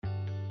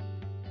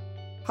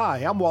Hi,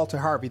 I'm Walter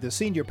Harvey, the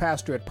senior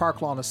pastor at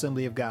Park Lawn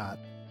Assembly of God.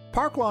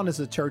 Park Lawn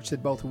is a church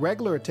that both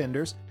regular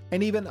attenders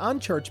and even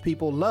unchurched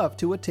people love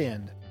to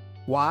attend.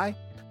 Why?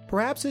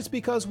 Perhaps it's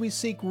because we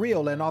seek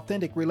real and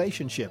authentic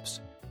relationships.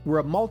 We're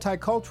a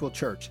multicultural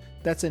church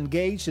that's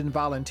engaged in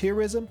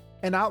volunteerism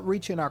and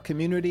outreach in our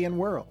community and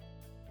world.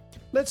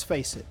 Let's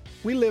face it,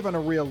 we live in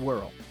a real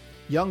world.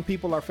 Young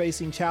people are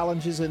facing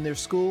challenges in their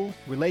school,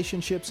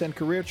 relationships, and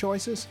career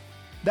choices.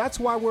 That's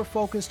why we're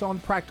focused on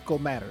practical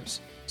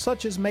matters,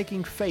 such as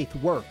making faith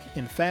work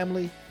in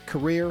family,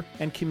 career,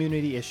 and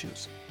community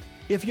issues.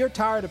 If you're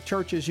tired of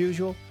church as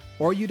usual,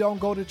 or you don't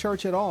go to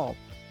church at all,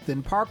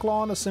 then Park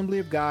Lawn Assembly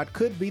of God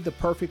could be the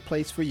perfect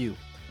place for you.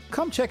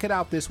 Come check it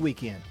out this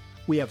weekend.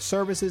 We have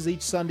services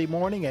each Sunday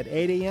morning at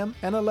 8 a.m.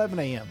 and 11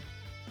 a.m.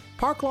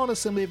 Park Lawn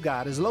Assembly of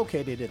God is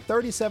located at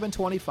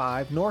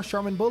 3725 North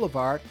Sherman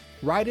Boulevard,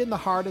 right in the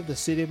heart of the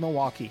city of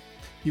Milwaukee.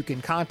 You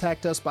can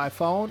contact us by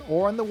phone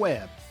or on the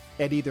web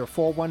at either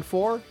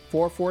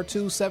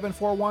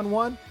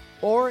 414-442-7411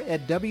 or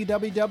at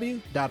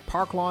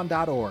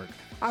www.parklawn.org.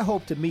 I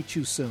hope to meet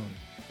you soon.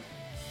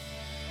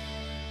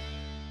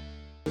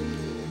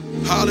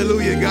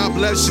 Hallelujah. God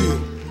bless you.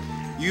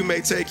 You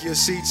may take your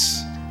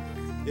seats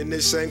in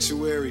this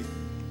sanctuary.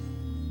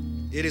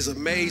 It is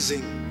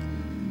amazing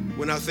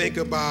when I think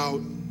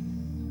about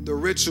the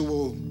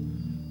ritual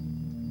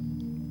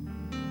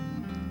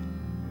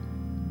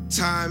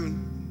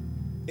time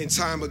and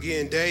time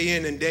again, day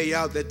in and day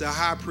out, that the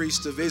high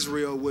priest of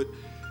Israel would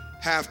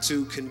have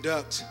to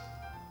conduct.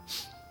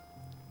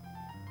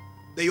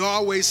 They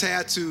always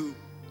had to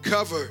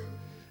cover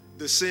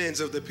the sins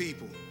of the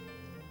people.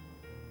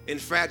 In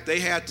fact, they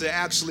had to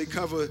actually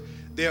cover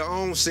their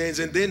own sins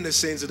and then the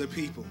sins of the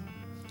people.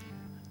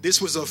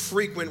 This was a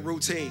frequent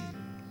routine,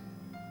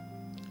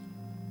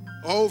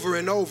 over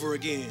and over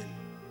again.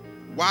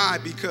 Why?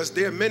 Because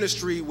their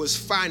ministry was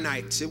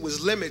finite, it was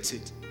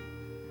limited.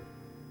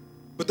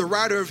 But the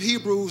writer of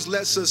Hebrews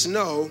lets us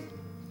know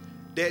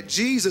that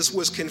Jesus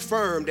was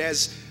confirmed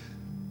as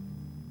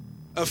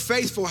a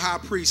faithful high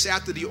priest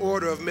after the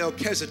order of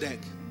Melchizedek.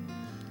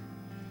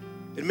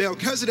 And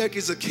Melchizedek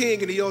is a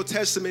king in the Old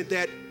Testament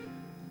that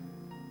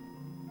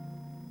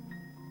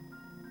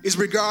is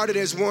regarded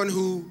as one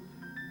who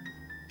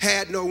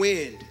had no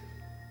end.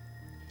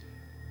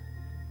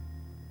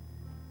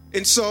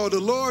 And so the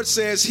Lord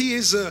says he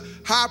is a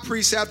high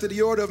priest after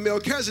the order of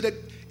Melchizedek,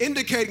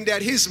 indicating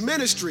that his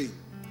ministry,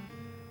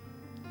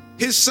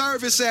 his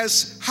service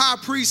as high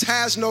priest,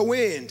 has no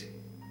end.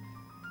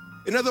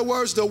 In other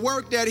words, the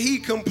work that he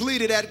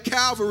completed at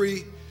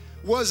Calvary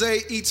was an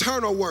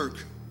eternal work.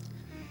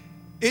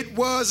 It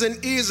was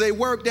and is a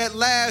work that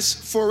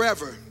lasts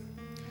forever.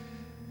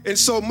 And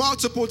so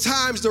multiple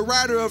times the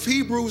writer of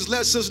Hebrews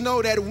lets us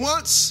know that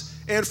once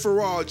and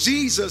for all,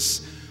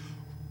 Jesus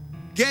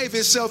gave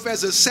himself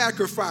as a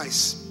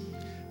sacrifice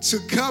to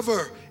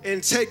cover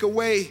and take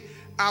away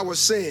our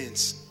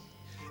sins.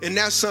 And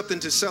that's something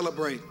to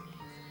celebrate.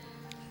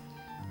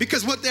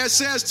 Because what that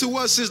says to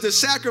us is the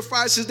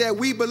sacrifices that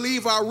we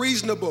believe are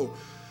reasonable,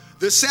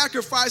 the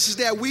sacrifices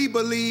that we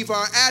believe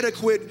are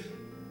adequate,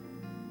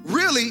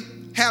 really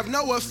have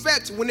no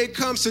effect when it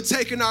comes to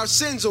taking our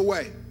sins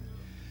away.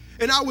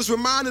 And I was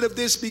reminded of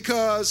this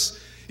because,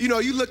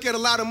 you look at a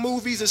lot of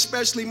movies,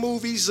 especially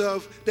movies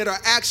that are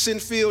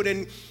action-filled,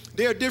 and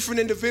there are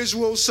different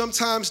individuals,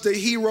 sometimes the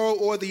hero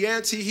or the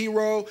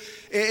anti-hero,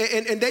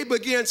 and they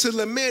begin to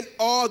lament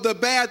all the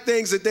bad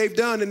things that they've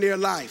done in their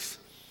life.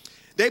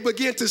 They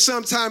begin to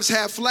sometimes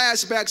have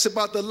flashbacks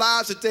about the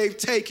lives that they've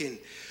taken.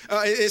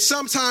 And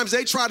sometimes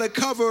they try to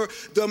cover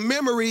the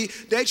memory,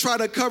 they try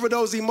to cover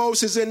those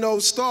emotions and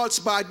those thoughts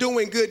by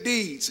doing good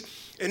deeds.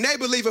 And they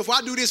believe if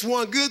I do this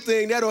one good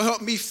thing, that'll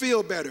help me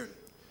feel better.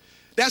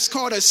 That's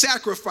called a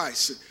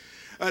sacrifice.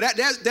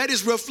 That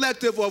is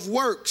reflective of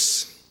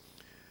works.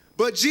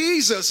 But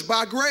Jesus,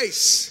 by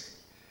grace,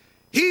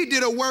 he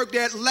did a work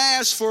that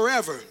lasts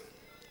forever.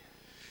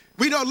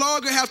 We no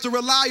longer have to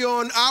rely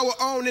on our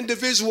own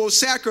individual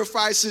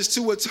sacrifices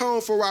to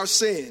atone for our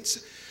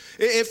sins.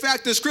 In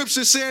fact, the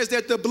scripture says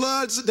that the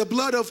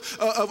blood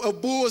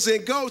of bulls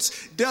and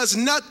goats does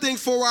nothing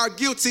for our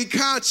guilty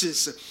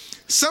conscience.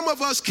 Some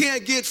of us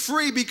can't get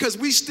free because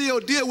we still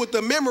deal with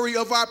the memory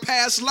of our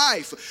past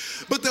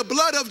life. But the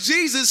blood of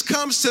Jesus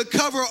comes to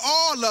cover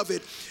all of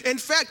it. In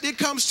fact, it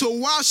comes to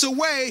wash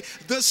away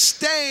the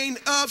stain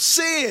of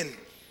sin.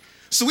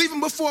 So even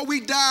before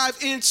we dive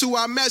into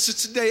our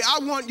message today, I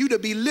want you to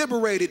be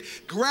liberated.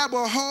 Grab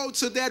a hold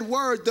to that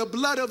word. The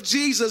blood of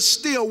Jesus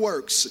still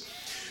works.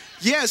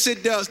 Yes,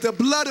 it does. The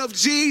blood of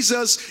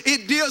Jesus,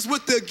 it deals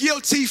with the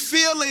guilty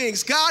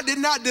feelings. God did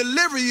not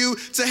deliver you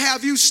to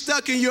have you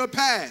stuck in your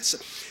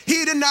past.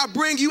 He did not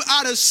bring you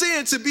out of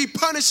sin to be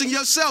punishing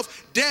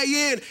yourself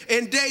day in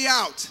and day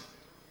out.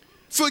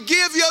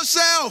 Forgive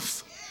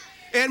yourself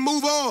and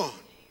move on.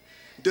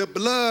 The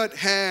blood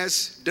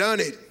has done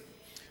it.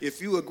 If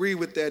you agree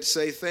with that,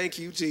 say, thank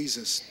you,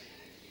 Jesus.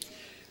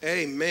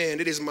 Amen.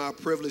 It is my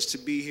privilege to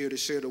be here to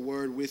share the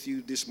word with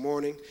you this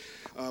morning.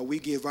 We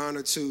give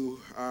honor to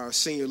our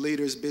senior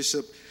leaders,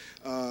 Bishop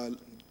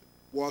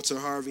Walter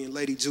Harvey and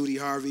Lady Judy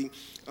Harvey.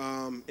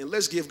 And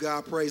let's give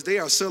God praise. They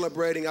are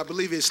celebrating, I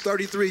believe it's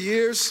 33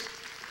 years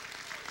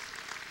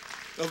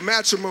of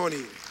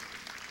matrimony.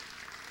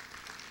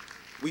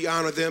 We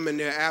honor them in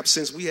their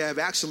absence. We have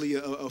actually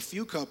a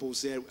few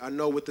couples that I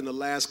know within the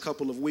last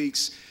couple of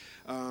weeks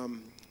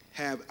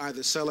have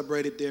either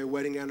celebrated their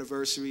wedding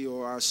anniversary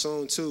or are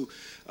soon to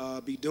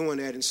be doing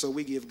that. And so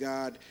we give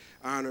God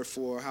honor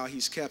for how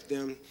he's kept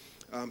them.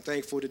 I'm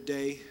thankful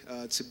today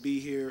to be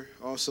here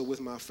also with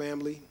my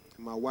family,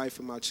 my wife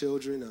and my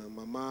children,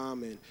 my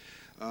mom, and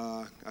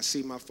I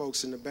see my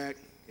folks in the back.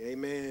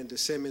 Amen. The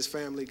Simmons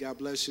family, God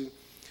bless you.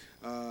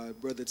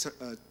 Brother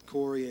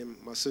Corey and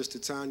my sister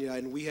Tanya.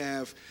 And we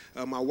have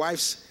my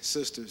wife's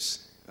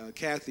sisters,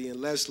 Kathy and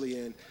Leslie.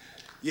 And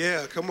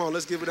yeah, come on,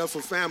 let's give it up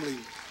for family.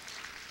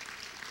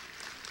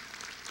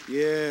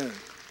 Yeah.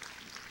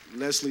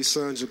 Leslie's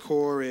son,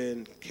 Jakor,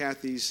 and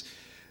Kathy's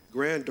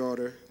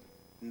granddaughter,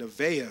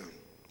 Nevaeh.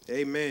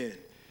 Amen.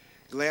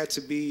 Glad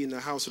to be in the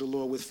house of the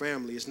Lord with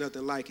family. It's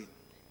nothing like it.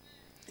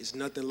 It's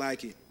nothing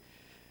like it.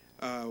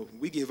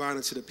 We give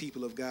honor to the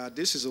people of God.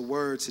 This is a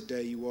word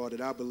today, you all,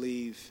 that I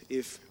believe,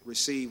 if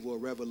received, will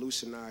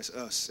revolutionize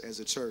us as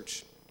a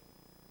church.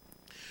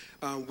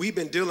 We've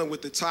been dealing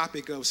with the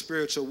topic of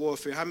spiritual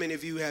warfare. How many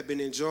of you have been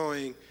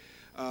enjoying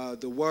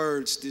the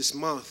words this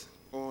month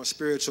on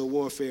spiritual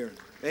warfare?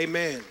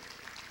 Amen.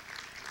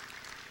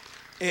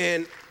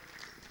 And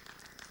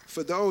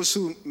for those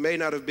who may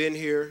not have been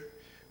here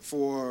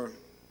for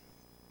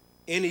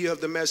any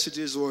of the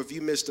messages, or if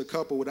you missed a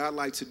couple, what I'd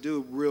like to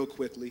do real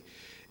quickly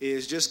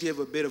is just give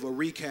a bit of a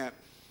recap,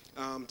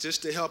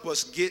 just to help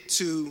us get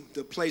to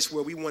the place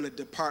where we want to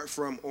depart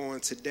from on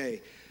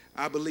today.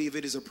 I believe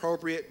it is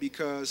appropriate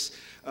because,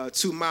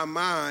 to my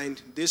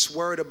mind, this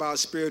word about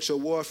spiritual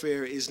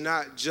warfare is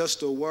not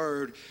just a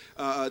word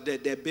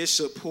that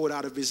Bishop pulled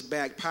out of his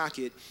back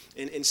pocket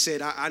and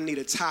said, I need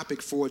a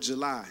topic for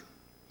July.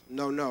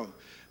 No.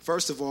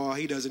 First of all,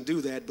 he doesn't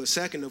do that. But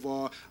second of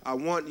all, I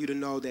want you to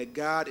know that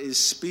God is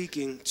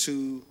speaking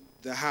to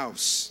the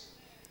house.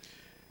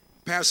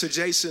 Pastor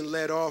Jason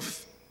led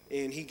off,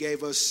 and he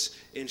gave us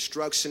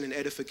instruction and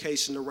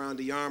edification around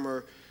the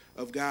armor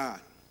of God.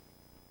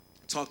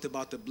 Talked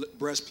about the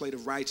breastplate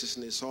of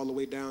righteousness all the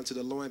way down to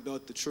the loin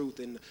belt of truth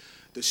and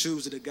the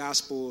shoes of the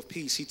gospel of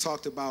peace. He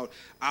talked about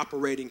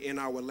operating in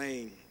our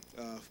lane.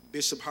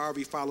 Bishop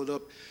Harvey followed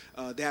up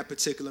that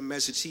particular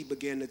message. He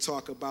began to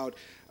talk about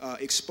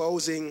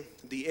exposing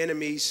the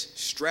enemy's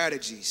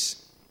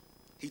strategies.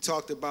 He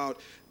talked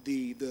about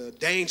the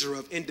danger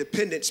of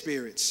independent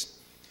spirits,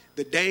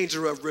 the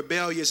danger of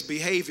rebellious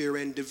behavior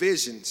and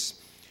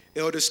divisions.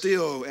 Elder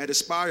Steele at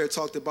Aspire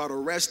talked about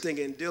arresting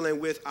and dealing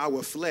with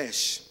our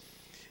flesh,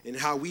 and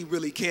how we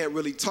really can't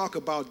really talk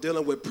about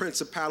dealing with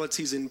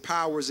principalities and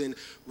powers and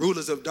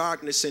rulers of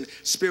darkness and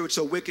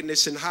spiritual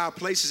wickedness in high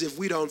places if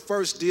we don't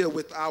first deal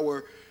with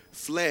our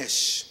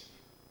flesh.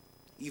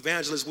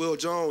 Evangelist Will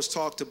Jones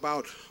talked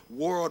about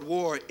World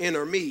War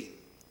Inner Me,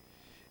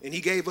 and he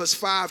gave us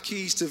 5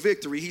 keys to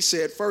victory. He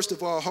said, first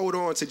of all, hold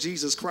on to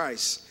Jesus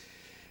Christ.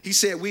 He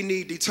said we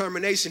need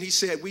determination. He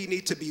said we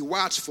need to be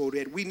watchful,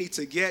 that we need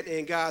to get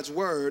in God's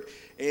word,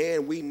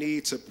 and we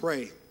need to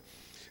pray.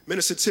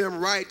 Minister Tim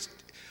Wright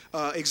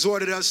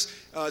exhorted us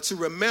to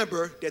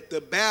remember that the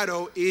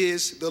battle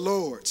is the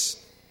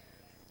Lord's.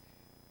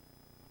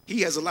 He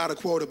has a lot of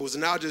quotables,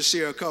 and I'll just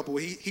share a couple.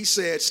 He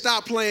said,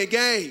 stop playing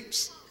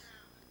games.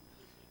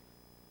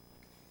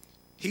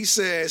 He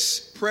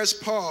says, press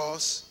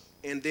pause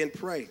and then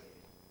pray.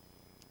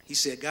 He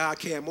said, God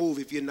can't move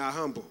if you're not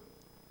humble.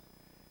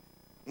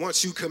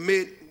 Once you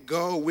commit,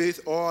 go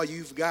with all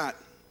you've got.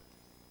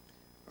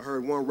 I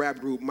heard one rap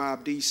group,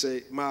 Mobb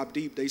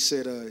Deep, they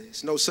said,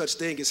 it's no such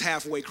thing as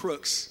halfway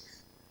crooks.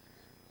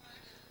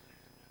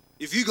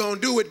 If you're going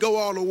to do it, go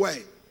all the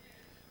way.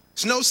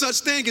 There's no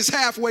such thing as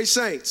halfway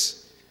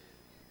saints.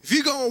 If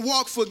you're going to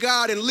walk for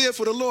God and live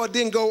for the Lord,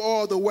 then go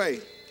all the way.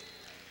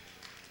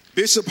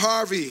 Bishop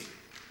Harvey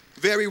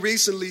very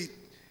recently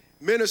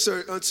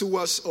ministered unto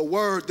us a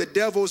word, the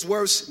devil's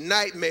worst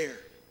nightmare.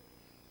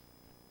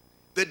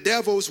 The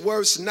devil's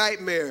worst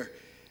nightmare.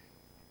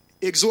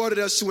 Exhorted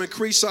us to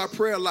increase our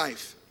prayer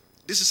life.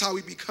 This is how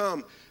we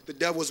become the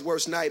devil's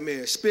worst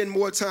nightmare. Spend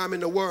more time in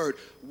the word.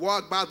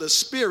 Walk by the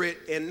Spirit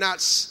and not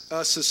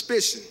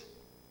suspicion.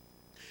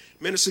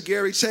 Minister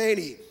Gary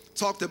Cheney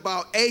talked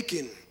about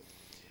Achan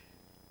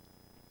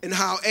and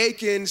how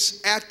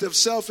Achan's act of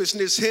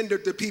selfishness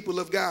hindered the people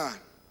of God.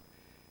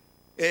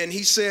 And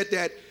he said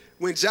that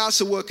when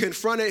Joshua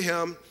confronted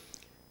him,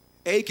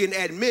 Achan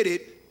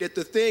admitted that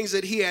the things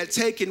that he had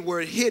taken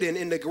were hidden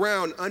in the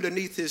ground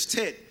underneath his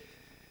tent.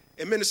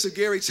 And Minister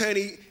Gary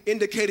Cheney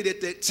indicated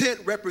that the tent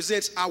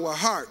represents our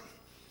heart.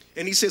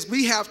 And he says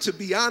we have to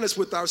be honest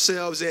with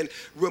ourselves and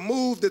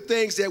remove the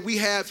things that we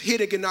have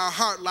hidden in our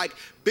heart, like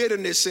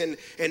bitterness and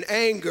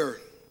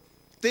anger,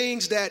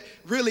 things that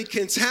really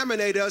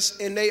contaminate us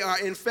and they are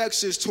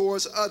infectious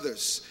towards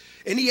others.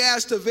 And he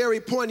asked a very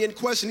poignant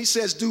question. He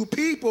says, do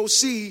people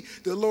see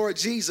the Lord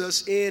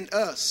Jesus in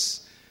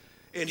us?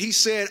 And he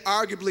said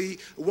arguably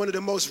one of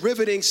the most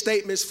riveting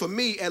statements for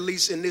me, at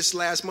least in this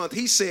last month.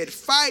 He said,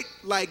 fight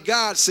like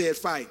God said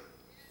fight.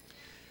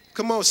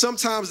 Come on,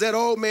 sometimes that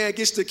old man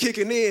gets to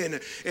kicking in,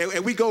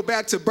 and we go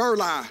back to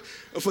Burleigh.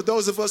 For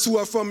those of us who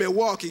are from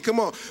Milwaukee, come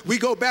on. We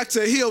go back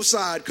to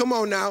Hillside, come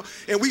on now,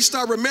 and we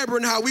start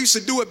remembering how we used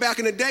to do it back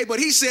in the day. But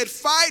he said,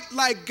 fight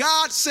like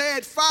God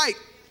said fight.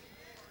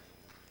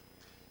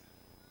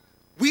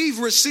 We've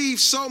received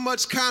so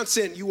much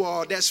content, you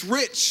all, that's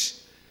rich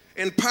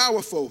and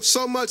powerful,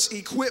 so much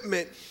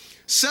equipment,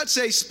 such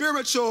a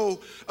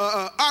spiritual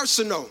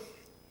arsenal.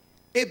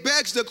 It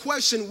begs the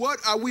question, what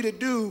are we to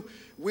do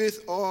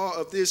with all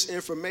of this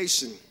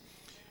information?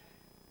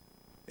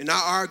 And I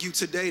argue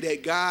today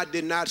that God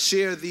did not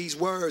share these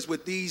words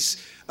with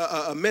these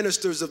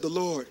ministers of the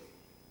Lord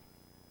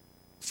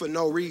for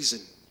no reason.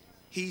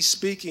 He's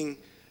speaking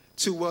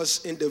to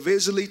us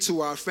individually,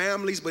 to our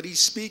families, but he's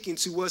speaking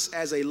to us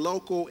as a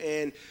local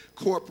and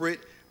corporate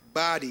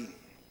body.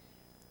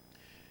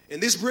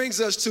 And this brings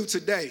us to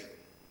today.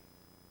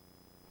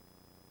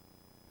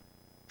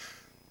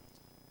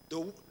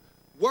 The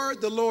word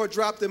the Lord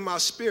dropped in my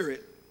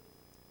spirit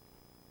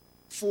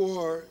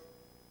for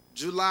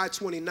July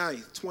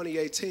 29th,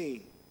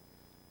 2018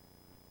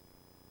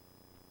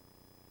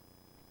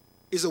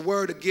 is a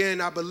word, again,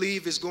 I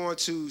believe is going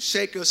to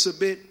shake us a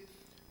bit,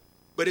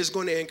 but it's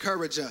going to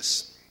encourage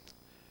us.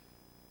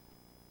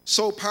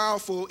 So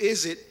powerful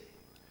is it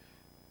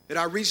that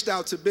I reached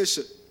out to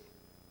Bishop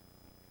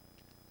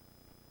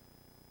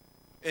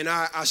and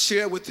I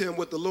shared with him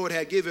what the Lord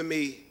had given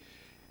me,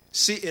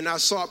 and I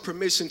sought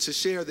permission to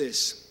share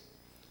this.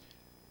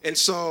 And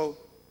so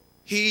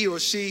he or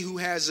she who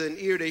has an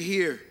ear to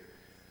hear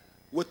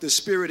what the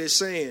Spirit is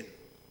saying,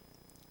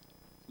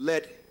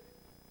 let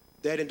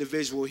that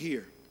individual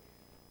hear.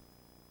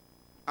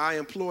 I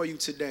implore you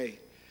today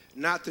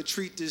not to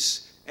treat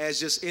this as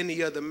just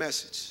any other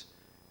message,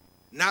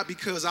 not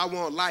because I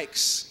want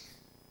likes,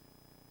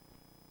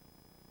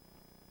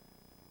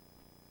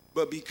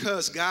 but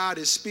because God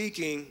is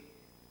speaking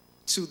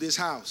to this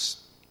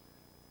house.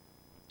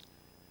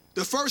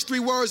 The first three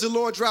words the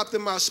Lord dropped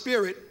in my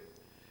spirit,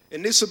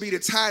 and this will be the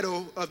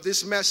title of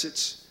this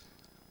message.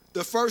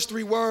 The first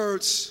three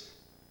words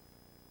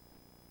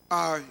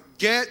are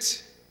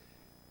get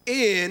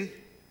in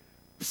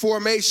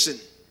formation.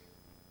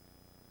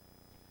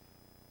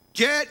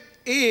 Get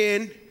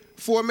in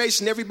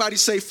formation. Everybody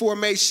say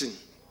formation.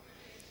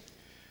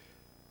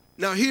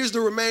 Now here's the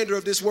remainder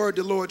of this word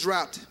the Lord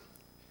dropped.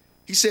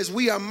 He says,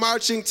 we are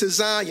marching to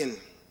Zion.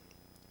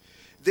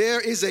 There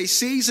is a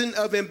season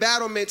of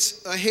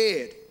embattlements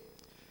ahead.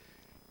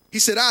 He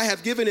said, I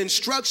have given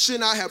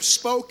instruction, I have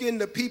spoken,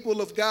 the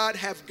people of God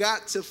have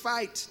got to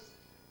fight.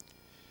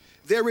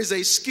 There is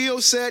a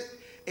skill set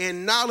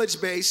and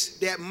knowledge base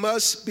that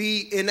must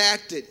be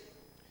enacted.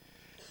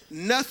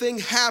 Nothing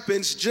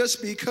happens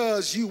just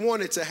because you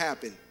want it to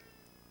happen.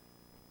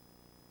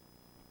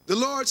 The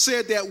Lord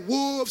said that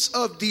wolves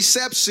of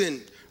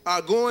deception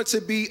are going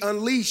to be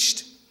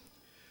unleashed,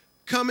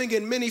 coming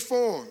in many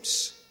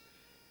forms.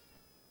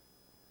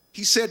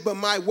 He said, but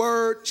my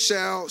word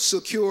shall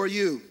secure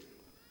you.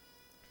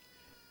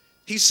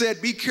 He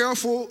said, be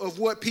careful of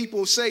what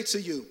people say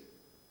to you.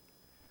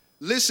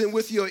 Listen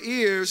with your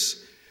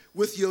ears,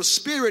 with your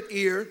spirit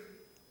ear.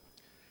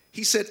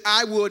 He said,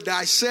 I will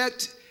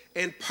dissect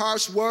and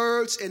parse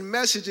words and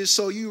messages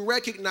so you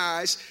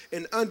recognize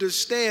and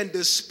understand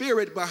the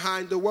spirit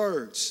behind the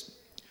words.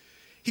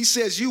 He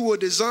says, you will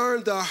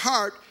discern the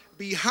heart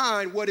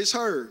behind what is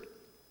heard.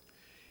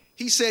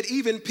 He said,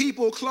 even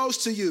people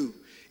close to you,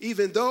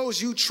 even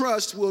those you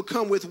trust, will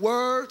come with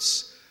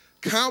words,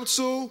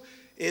 counsel,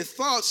 and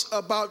thoughts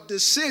about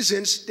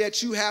decisions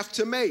that you have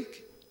to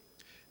make.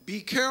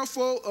 Be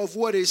careful of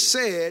what is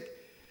said.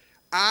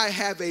 I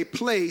have a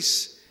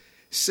place,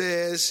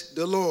 says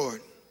the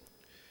Lord.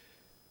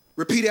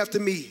 Repeat after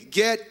me.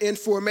 Get in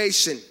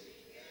formation.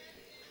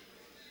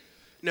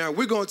 Now,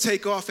 we're going to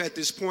take off at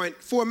this point.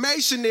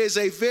 Formation is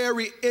a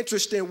very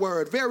interesting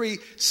word, very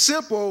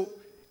simple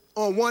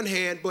on one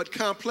hand, but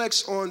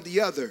complex on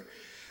the other.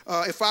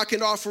 If I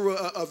can offer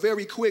a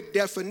very quick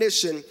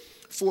definition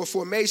for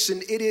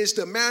formation, it is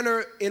the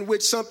manner in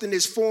which something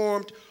is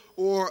formed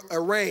or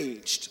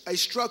arranged, a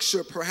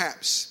structure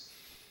perhaps.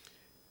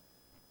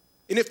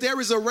 And if there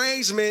is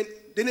arrangement,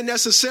 then it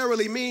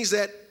necessarily means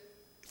that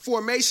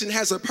formation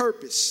has a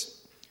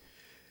purpose.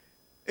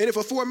 And if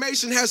a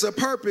formation has a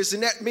purpose,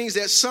 then that means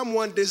that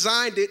someone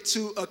designed it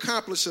to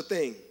accomplish a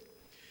thing.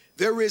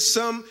 There is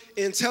some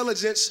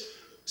intelligence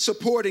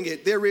supporting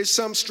it. There is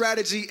some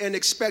strategy and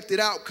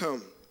expected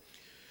outcome.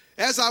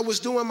 As I was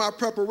doing my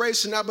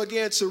preparation, I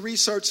began to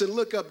research and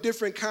look up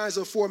different kinds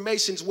of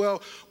formations.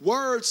 Well,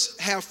 words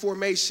have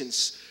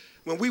formations.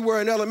 When we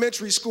were in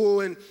elementary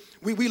school and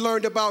we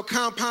learned about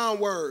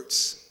compound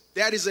words,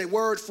 that is a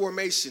word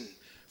formation.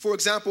 For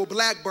example,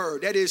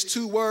 blackbird, that is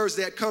two words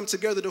that come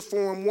together to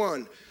form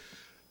one.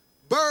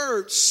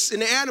 Birds in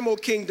the animal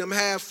kingdom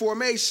have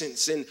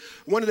formations, and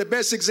one of the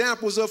best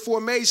examples of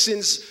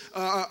formations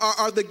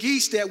are the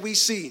geese that we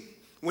see.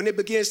 When it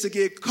begins to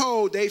get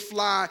cold, they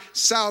fly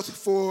south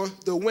for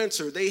the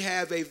winter. They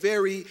have a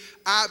very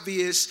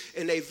obvious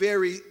and a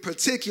very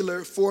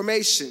particular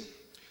formation.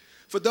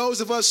 For those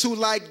of us who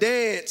like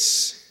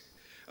dance,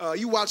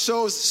 you watch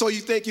shows So You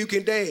Think You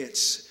Can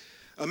Dance.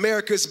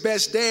 America's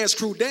Best Dance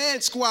Crew,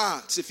 dance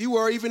squads. If you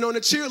were even on a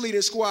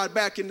cheerleading squad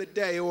back in the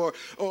day or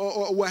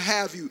what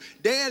have you.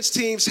 Dance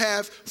teams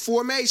have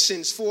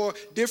formations for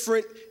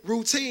different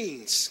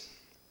routines.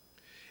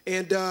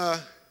 And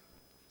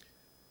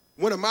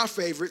one of my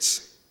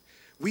favorites,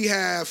 we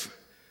have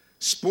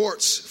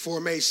sports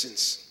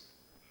formations.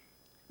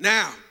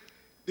 Now,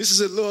 this is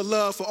a little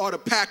love for all the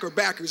Packer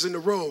backers in the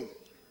room.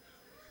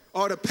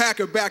 All the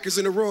Packer backers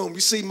in the room. You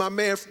see my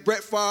man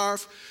Brett Favre,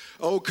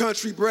 old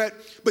country Brett.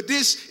 But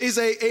this is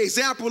an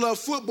example of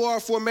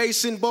football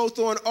formation both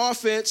on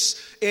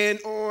offense and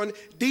on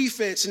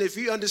defense. And if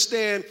you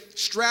understand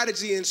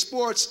strategy in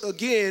sports,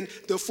 again,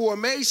 the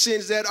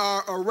formations that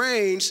are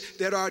arranged,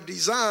 that are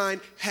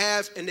designed,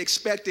 have an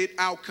expected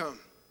outcome.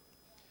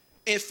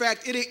 In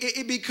fact,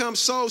 it becomes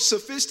so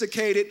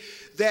sophisticated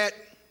that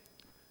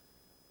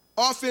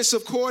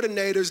offensive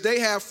coordinators,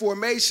 they have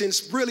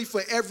formations really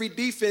for every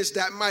defense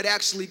that might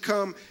actually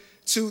come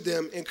to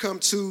them and come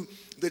to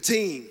the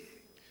team.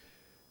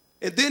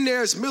 And then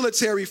there's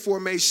military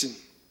formation.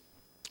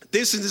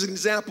 This is an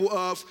example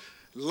of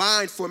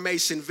line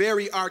formation,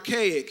 very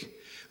archaic,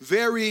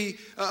 very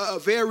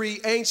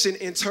ancient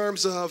in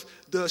terms of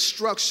the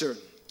structure.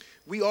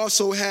 We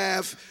also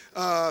have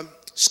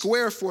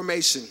square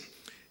formation,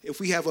 if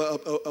we have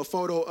a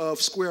photo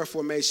of square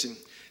formation.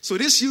 So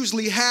this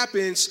usually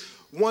happens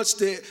once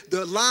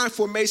the line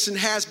formation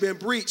has been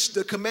breached.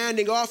 The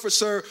commanding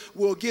officer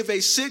will give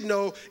a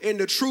signal and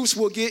the troops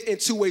will get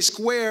into a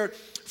square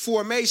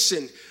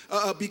formation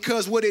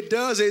because what it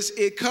does is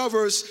it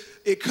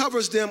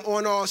covers them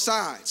on all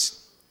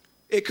sides.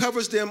 It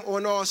covers them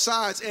on all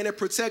sides and it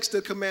protects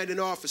the commanding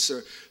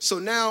officer. So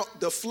now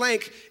the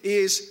flank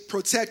is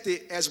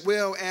protected as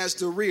well as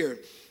the rear.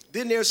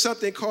 Then there's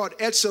something called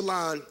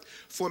echelon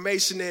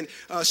formation, and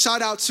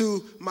shout out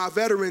to my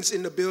veterans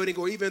in the building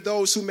or even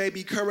those who may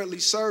be currently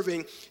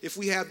serving. If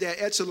we have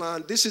that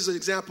echelon, this is an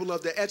example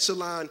of the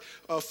echelon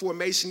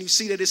formation. You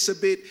see that it's a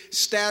bit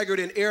staggered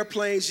and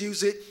airplanes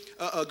use it,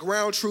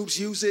 ground troops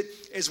use it,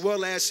 as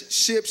well as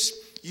ships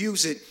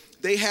use it.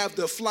 They have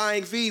the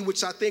flying V,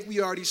 which I think we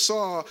already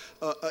saw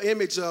an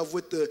image of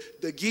with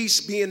the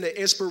geese being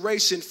the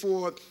inspiration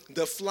for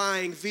the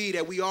flying V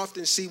that we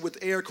often see with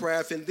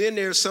aircraft. And then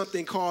there's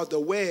something called the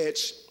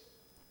wedge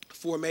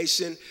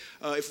formation.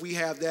 If we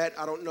have that,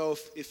 I don't know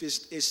if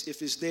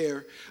it's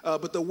there.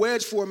 But the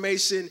wedge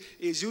formation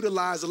is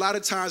utilized a lot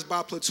of times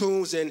by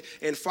platoons and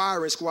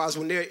firing squads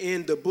when they're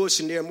in the bush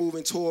and they're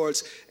moving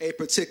towards a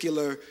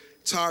particular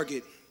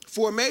target.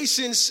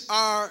 Formations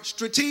are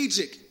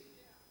strategic.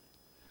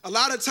 A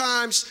lot of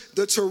times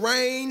the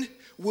terrain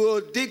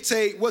will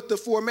dictate what the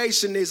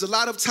formation is. A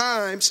lot of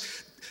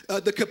times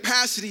the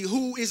capacity,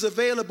 who is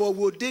available,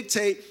 will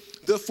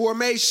dictate the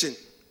formation.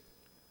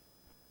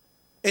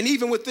 And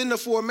even within the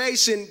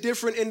formation,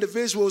 different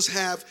individuals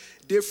have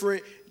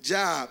different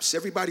jobs.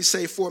 Everybody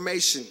say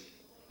formation.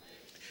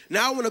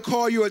 Now I want to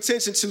call your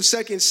attention to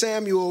 2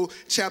 Samuel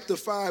chapter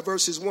 5,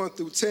 verses 1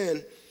 through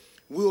 10.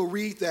 We'll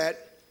read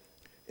that.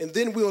 And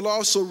then we'll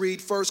also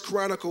read 1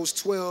 Chronicles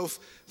 12,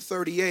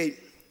 38.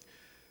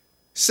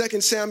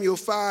 2 Samuel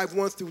 5,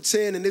 1 through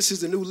 10, and this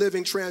is the New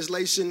Living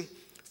Translation.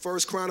 1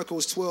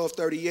 Chronicles 12,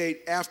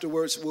 38.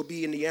 Afterwards will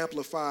be in the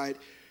Amplified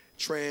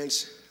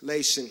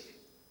Translation.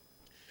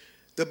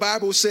 The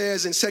Bible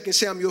says in 2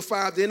 Samuel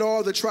 5, then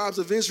all the tribes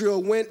of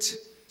Israel went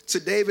to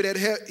David at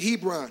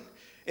Hebron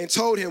and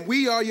told him,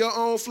 we are your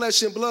own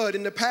flesh and blood.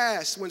 In the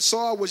past, when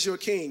Saul was your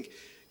king,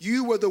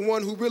 you were the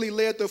one who really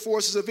led the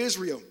forces of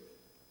Israel.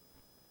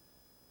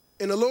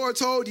 And the Lord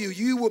told you,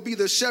 you will be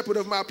the shepherd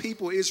of my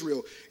people,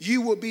 Israel.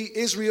 You will be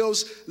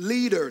Israel's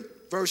leader.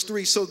 Verse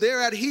 3, so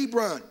there at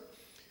Hebron,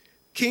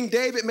 King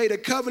David made a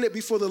covenant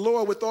before the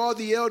Lord with all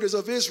the elders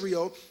of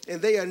Israel,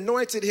 and they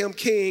anointed him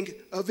king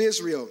of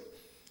Israel.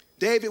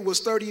 David was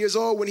 30 years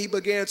old when he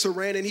began to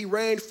reign, and he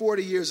reigned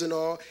 40 years in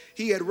all.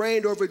 He had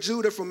reigned over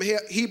Judah from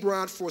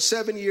Hebron for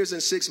 7 years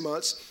and 6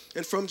 months,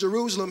 and from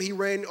Jerusalem he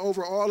reigned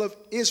over all of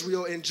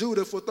Israel and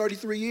Judah for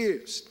 33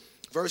 years.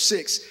 Verse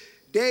 6,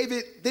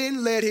 David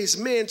then led his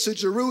men to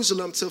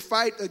Jerusalem to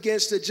fight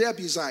against the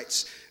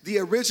Jebusites, the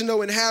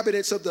original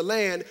inhabitants of the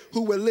land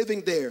who were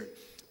living there.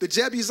 The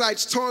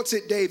Jebusites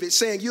taunted David,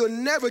 saying, you'll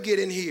never get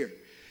in here.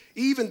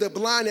 Even the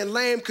blind and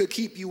lame could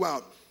keep you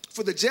out.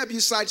 For the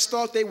Jebusites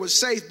thought they were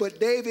safe, but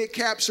David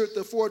captured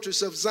the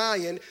fortress of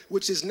Zion,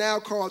 which is now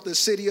called the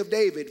city of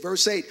David.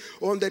 Verse 8,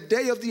 on the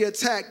day of the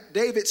attack,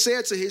 David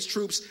said to his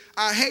troops,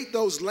 I hate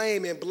those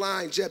lame and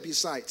blind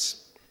Jebusites.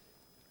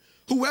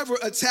 Whoever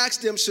attacks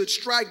them should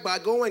strike by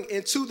going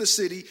into the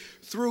city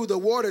through the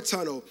water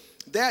tunnel.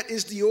 That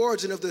is the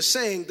origin of the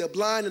saying, the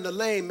blind and the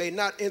lame may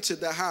not enter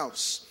the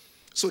house.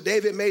 So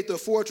David made the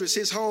fortress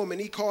his home,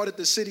 and he called it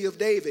the city of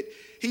David.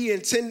 He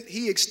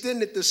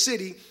extended the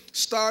city,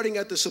 starting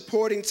at the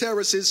supporting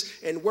terraces,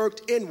 and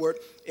worked inward.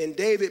 And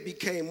David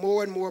became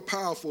more and more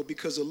powerful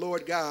because the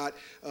Lord God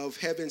of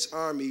heaven's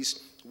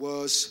armies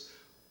was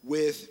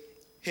with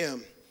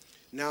him.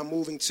 Now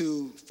moving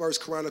to 1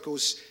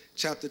 Chronicles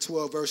chapter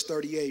 12, verse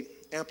 38,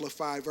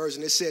 Amplified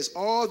version. It says,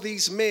 all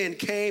these men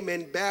came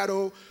in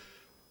battle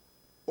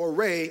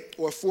array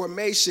or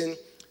formation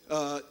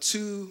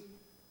to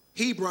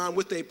Hebron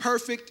with a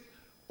perfect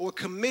or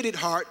committed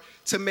heart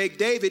to make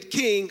David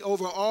king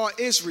over all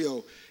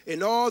Israel.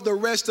 And all the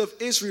rest of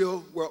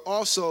Israel were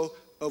also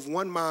of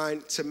one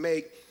mind to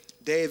make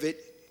David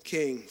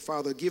king.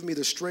 Father, give me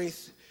the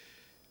strength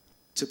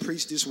to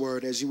preach this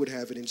word as you would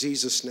have it in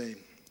Jesus' name.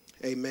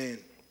 Amen.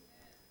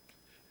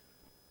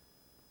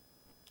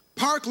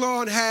 Park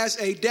Lawn has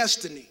a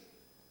destiny.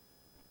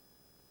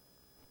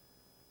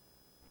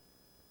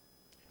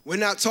 We're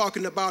not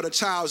talking about a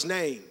child's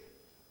name.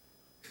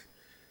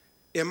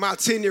 In my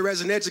tenure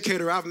as an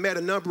educator, I've met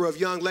a number of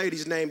young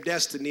ladies named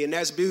Destiny, and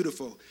that's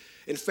beautiful.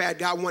 In fact,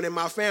 got one in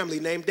my family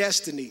named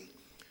Destiny.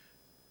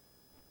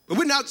 But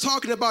we're not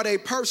talking about a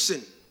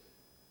person.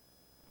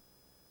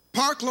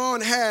 Park Lawn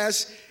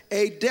has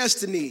a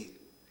destiny.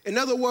 In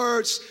other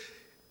words,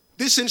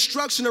 this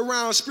instruction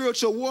around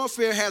spiritual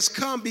warfare has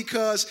come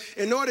because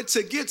in order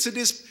to get to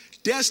this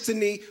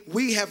destiny,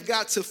 we have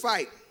got to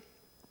fight.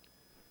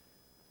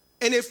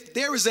 And if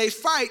there is a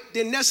fight,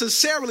 then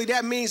necessarily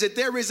that means that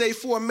there is a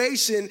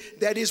formation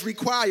that is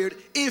required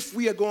if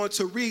we are going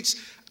to reach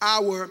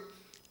our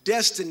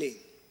destiny.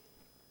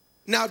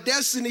 Now,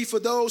 destiny, for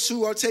those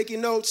who are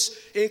taking notes,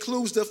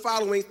 includes the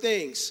following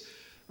things.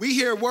 We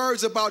hear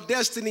words about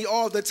destiny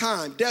all the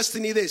time.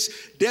 Destiny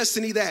this,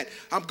 destiny that.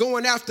 I'm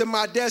going after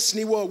my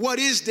destiny. Well, what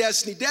is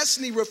destiny?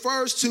 Destiny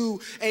refers to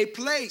a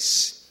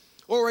place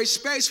or a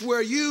space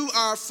where you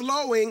are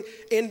flowing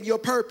in your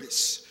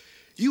purpose.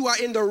 You are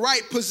in the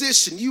right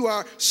position. You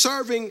are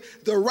serving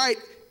the right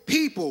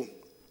people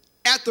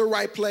at the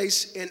right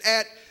place and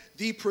at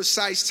the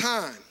precise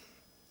time.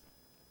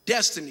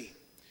 Destiny.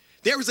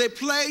 There is a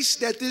place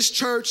that this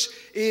church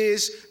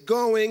is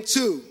going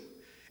to.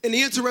 And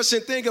the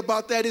interesting thing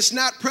about that, it's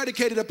not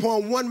predicated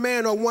upon one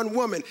man or one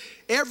woman.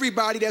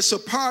 Everybody that's a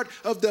part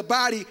of the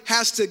body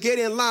has to get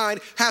in line,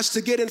 has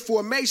to get in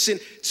formation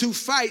to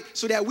fight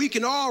so that we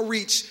can all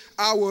reach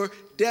our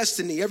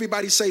destiny.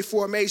 Everybody say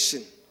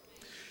formation.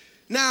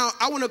 Now,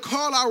 I want to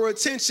call our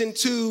attention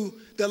to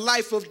the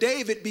life of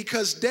David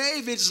because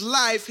David's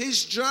life,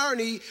 his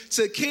journey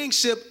to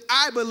kingship,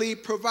 I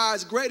believe,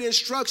 provides great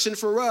instruction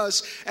for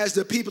us as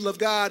the people of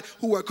God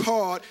who are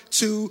called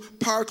to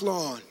Park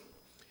Lawn.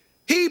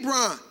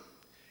 Hebron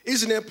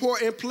is an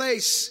important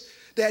place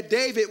that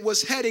David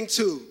was heading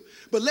to.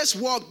 But let's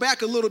walk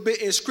back a little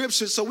bit in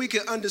scripture so we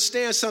can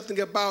understand something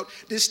about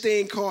this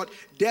thing called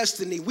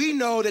destiny. We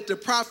know that the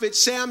prophet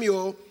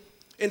Samuel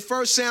in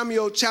 1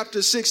 Samuel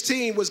chapter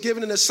 16 was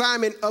given an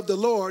assignment of the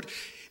Lord.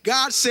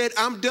 God said,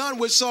 I'm done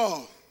with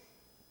Saul.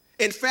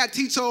 In fact,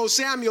 he told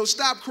Samuel,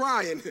 stop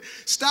crying,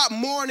 stop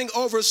mourning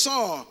over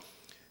Saul.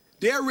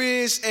 There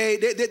is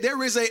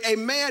a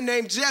man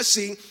named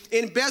Jesse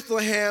in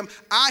Bethlehem.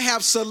 I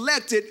have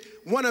selected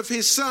one of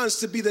his sons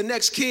to be the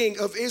next king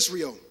of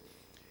Israel.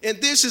 And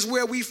this is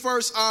where we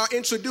first are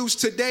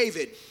introduced to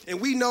David. And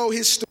we know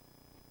his story.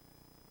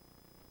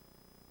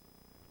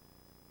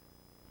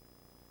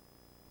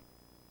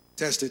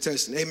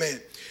 Testing. Amen.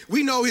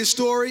 We know his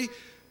story.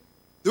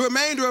 The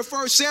remainder of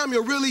 1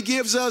 Samuel really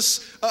gives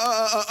us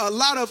a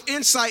lot of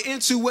insight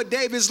into what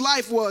David's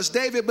life was.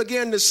 David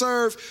began to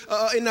serve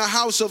in the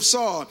house of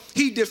Saul.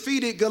 He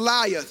defeated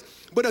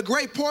Goliath. But a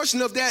great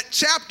portion of that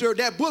chapter,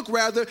 that book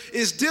rather,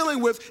 is dealing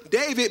with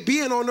David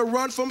being on the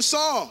run from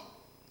Saul.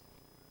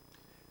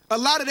 A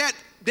lot of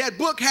that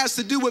book has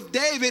to do with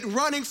David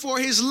running for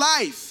his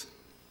life,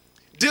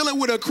 dealing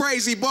with a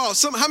crazy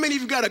boss. How many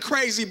of you got a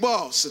crazy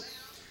boss?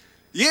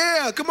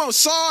 Yeah, come on.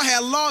 Saul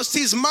had lost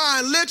his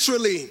mind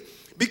literally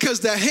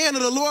because the hand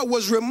of the Lord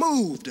was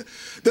removed.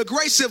 The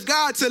grace of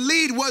God to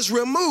lead was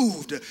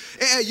removed.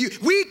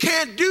 We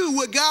can't do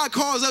what God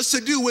calls us to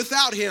do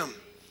without him.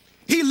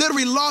 He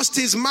literally lost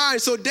his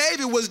mind. So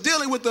David was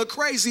dealing with a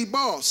crazy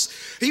boss.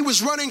 He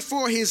was running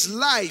for his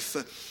life.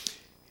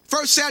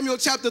 1 Samuel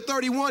chapter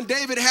 31,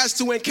 David has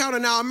to encounter.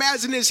 Now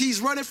imagine this, he's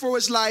running for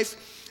his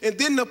life. And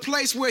then the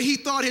place where he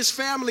thought his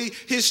family,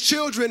 his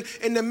children,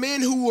 and the men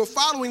who were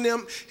following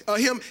them,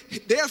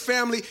 their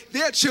family,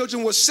 their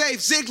children were safe.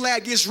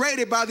 Ziklag gets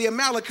raided by the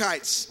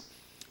Amalekites.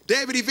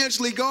 David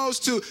eventually goes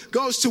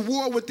to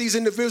war with these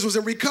individuals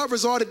and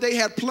recovers all that they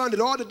had plundered,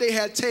 all that they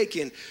had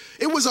taken.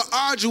 It was an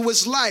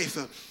arduous life.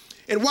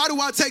 And why do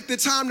I take the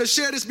time to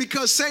share this?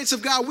 Because, saints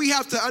of God, we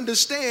have to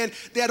understand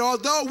that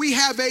although we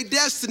have a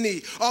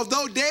destiny,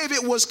 although David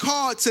was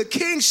called to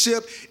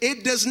kingship,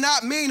 it does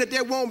not mean that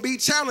there won't be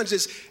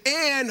challenges.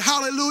 And,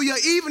 hallelujah,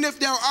 even if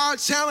there are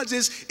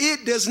challenges,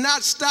 it does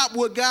not stop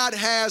what God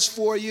has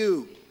for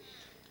you.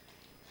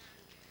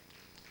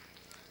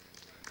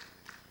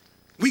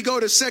 We go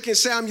to 2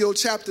 Samuel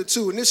chapter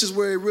 2, and this is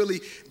where it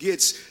really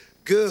gets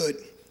Good.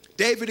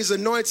 David is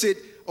anointed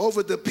king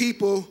over the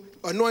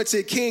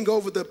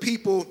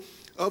people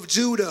of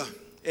Judah.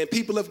 And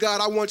people of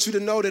God, I want you to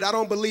know that I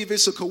don't believe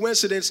it's a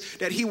coincidence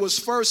that he was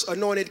first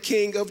anointed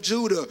king of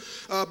Judah.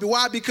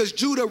 Why? Because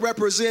Judah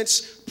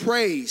represents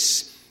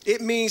praise. It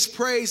means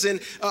praise.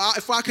 And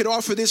if I could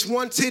offer this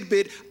one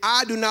tidbit,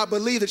 I do not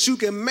believe that you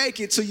can make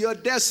it to your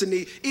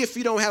destiny if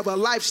you don't have a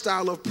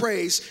lifestyle of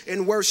praise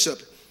and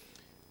worship.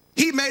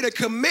 He made a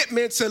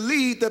commitment to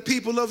lead the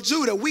people of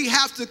Judah. We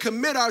have to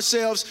commit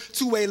ourselves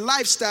to a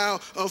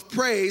lifestyle of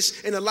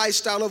praise and a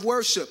lifestyle of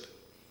worship.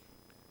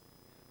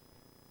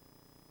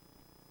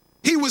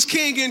 He was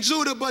king in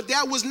Judah, but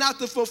that was not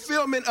the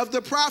fulfillment of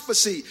the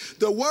prophecy.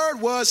 The word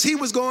was he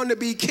was going to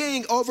be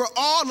king over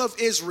all of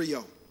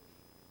Israel.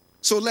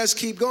 So let's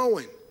keep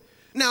going.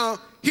 Now,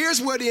 here's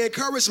where the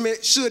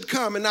encouragement should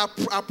come, and I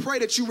pray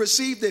that you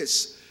receive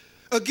this.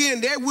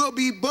 Again, there will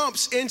be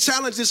bumps and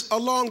challenges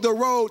along the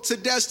road to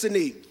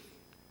destiny.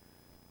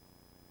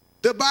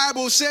 The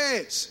Bible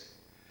says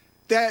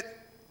that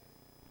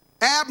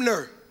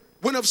Abner,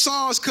 one of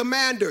Saul's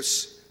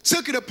commanders,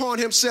 took it upon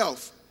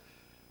himself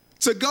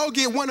to go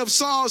get one of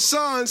Saul's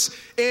sons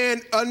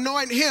and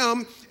anoint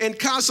him and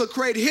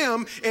consecrate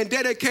him and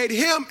dedicate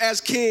him as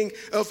king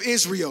of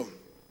Israel.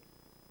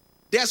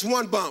 That's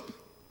one bump.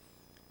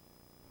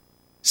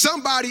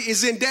 Somebody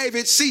is in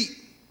David's seat.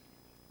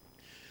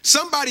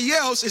 Somebody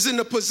else is in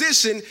the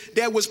position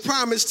that was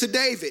promised to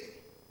David.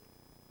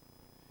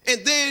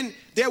 And then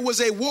there was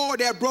a war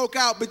that broke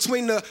out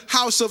between the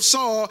house of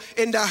Saul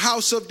and the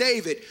house of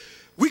David.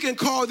 We can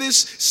call this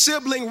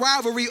sibling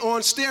rivalry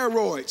on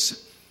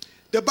steroids.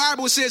 The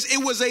Bible says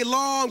it was a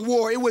long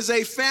war. It was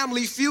a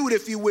family feud,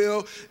 if you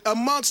will,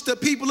 amongst the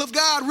people of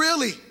God,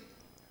 really.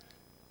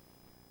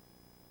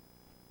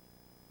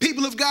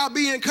 People of God,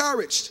 be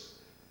encouraged.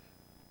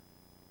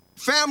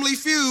 Family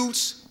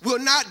feuds will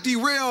not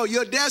derail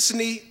your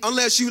destiny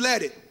unless you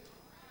let it.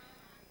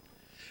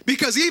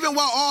 Because even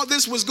while all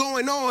this was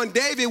going on,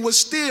 David was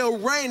still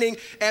reigning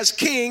as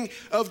king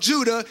of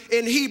Judah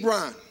in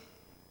Hebron.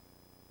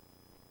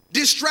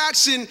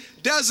 Distraction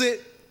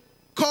doesn't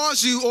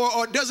cause you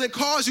or doesn't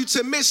cause you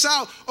to miss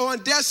out on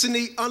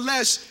destiny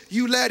unless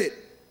you let it.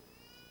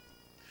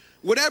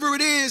 Whatever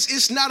it is,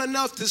 it's not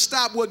enough to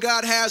stop what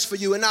God has for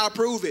you, and I'll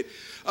prove it.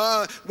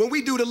 When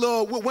we do the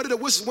little,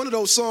 what's one of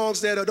those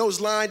songs that are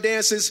those line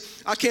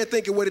dances? I can't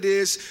think of what it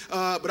is,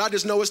 but I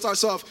just know it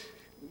starts off,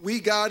 we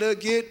gotta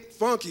get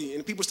funky,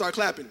 and people start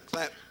clapping.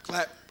 Clap,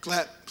 clap,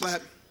 clap,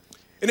 clap.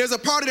 And there's a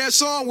part of that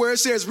song where it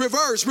says,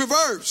 reverse,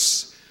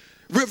 reverse,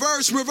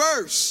 reverse,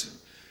 reverse.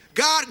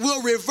 God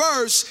will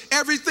reverse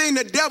everything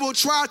the devil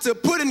tried to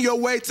put in your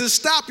way to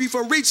stop you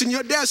from reaching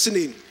your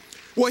destiny.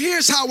 Well,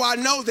 here's how I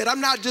know that.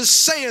 I'm not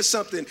just saying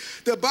something.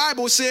 The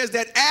Bible says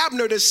that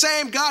Abner, the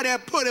same God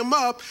that put him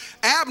up,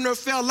 Abner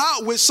fell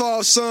out with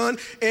Saul's son,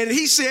 and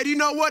he said, you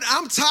know what?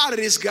 I'm tired of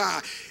this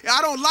guy.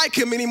 I don't like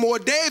him anymore.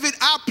 David,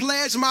 I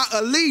pledge my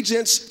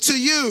allegiance to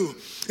you.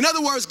 In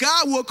other words,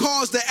 God will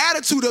cause the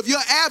attitude of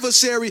your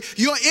adversary,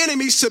 your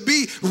enemies, to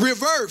be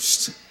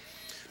reversed.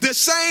 The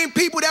same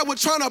people that were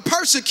trying to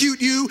persecute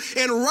you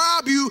and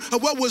rob you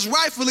of what was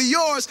rightfully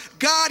yours,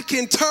 God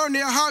can turn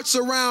their hearts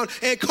around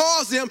and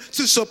cause them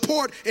to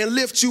support and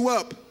lift you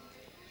up.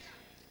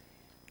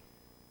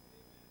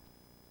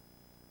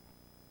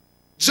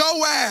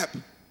 Joab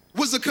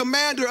was a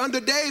commander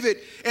under David,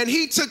 and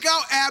he took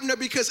out Abner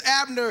because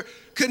Abner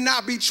could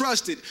not be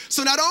trusted.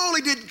 So not only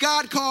did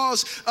God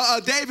cause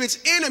David's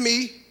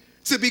enemy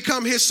to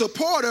become his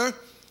supporter,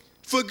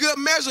 for good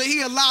measure,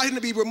 he allowed him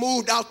to be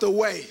removed out the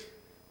way.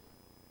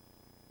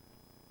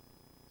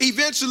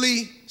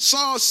 Eventually,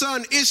 Saul's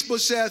son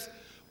Ishbosheth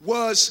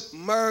was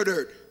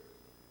murdered.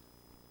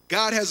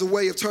 God has a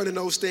way of turning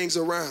those things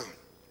around.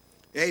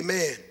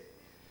 Amen.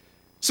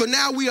 So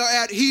now we are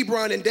at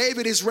Hebron, and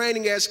David is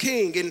reigning as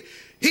king. And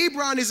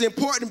Hebron is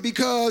important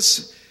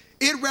because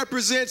it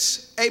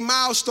represents a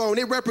milestone.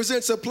 It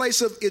represents a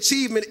place of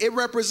achievement. It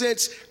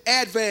represents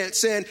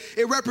advance, and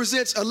it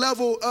represents a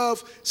level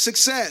of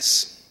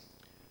success.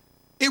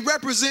 It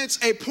represents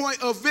a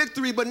point of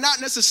victory, but not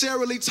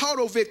necessarily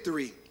total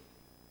victory.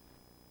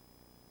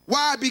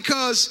 Why?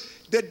 Because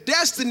the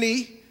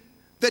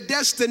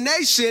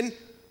destination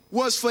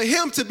was for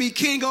him to be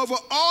king over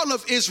all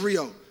of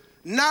Israel,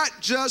 not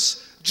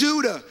just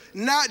Judah,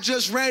 not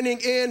just reigning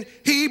in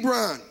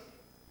Hebron.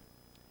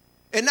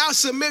 And I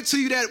submit to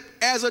you that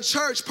as a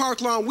church,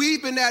 Parklawn,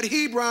 we've been at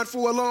Hebron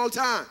for a long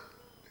time.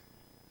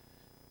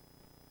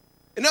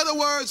 In other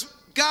words,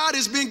 God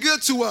has been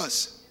good to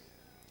us.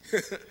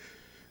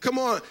 Come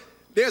on.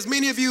 There's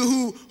many of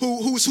you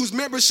whose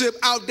membership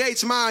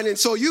outdates mine, and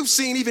so you've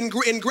seen even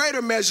in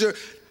greater measure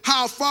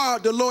how far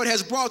the Lord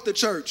has brought the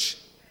church.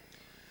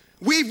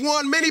 We've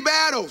won many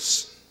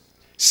battles,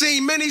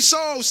 seen many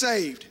souls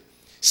saved,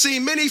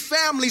 seen many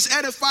families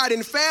edified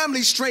and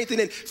families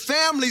strengthened and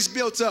families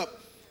built up.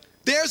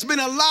 There's been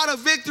a lot of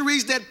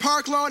victories that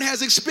Parklawn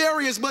has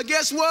experienced, but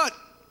guess what?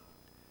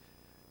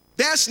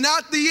 That's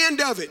not the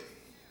end of it.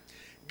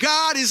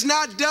 God is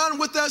not done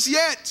with us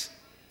yet.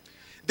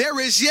 there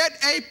is yet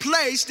a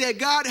place that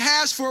God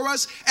has for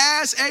us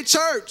as a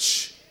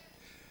church.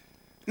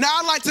 Now,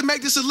 I'd like to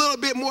make this a little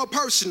bit more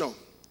personal.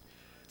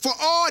 For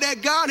all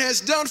that God has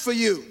done for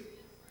you,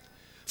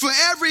 for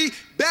every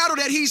battle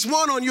that he's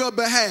won on your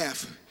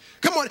behalf.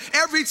 Come on,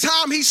 every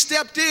time he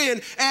stepped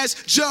in as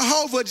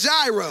Jehovah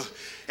Jireh,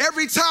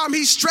 every time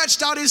he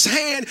stretched out his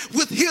hand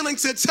with healing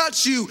to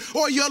touch you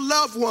or your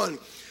loved one,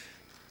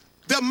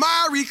 the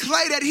miry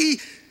clay that he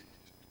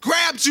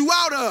grabbed you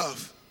out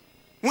of,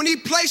 when he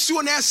placed you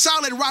on that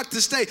solid rock to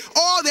stay,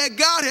 all that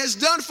God has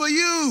done for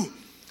you,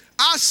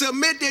 I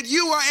submit that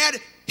you are at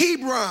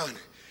Hebron.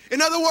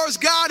 In other words,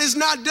 God is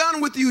not done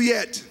with you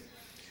yet.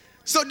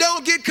 So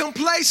don't get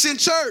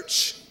complacent,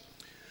 church.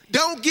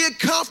 Don't get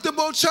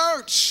comfortable,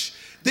 church.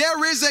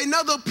 There is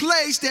another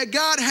place that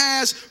God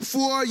has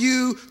for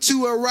you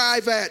to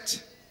arrive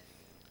at.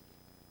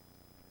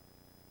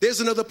 There's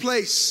another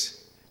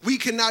place. We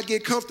cannot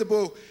get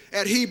comfortable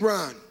at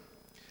Hebron.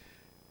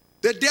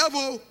 The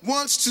devil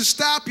wants to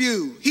stop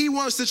you. He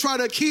wants to try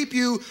to keep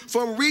you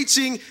from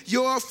reaching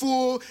your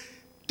full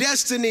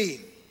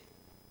destiny.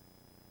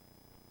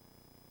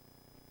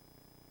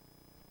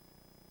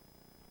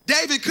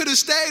 David could have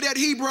stayed at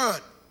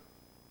Hebron.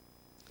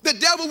 The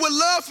devil would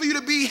love for you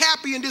to be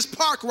happy in this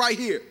park right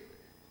here.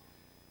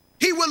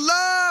 He would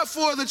love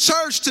for the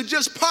church to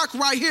just park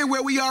right here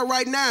where we are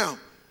right now.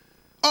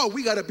 Oh,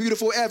 we got a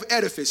beautiful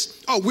edifice.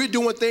 Oh, we're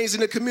doing things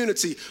in the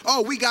community.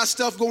 Oh, we got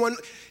stuff going.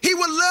 He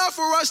would love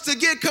for us to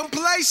get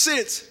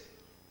complacent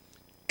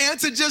and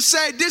to just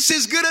say, this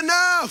is good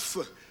enough.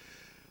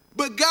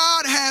 But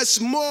God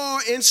has more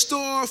in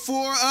store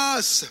for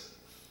us.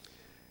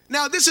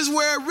 Now, this is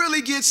where it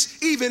really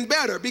gets even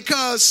better,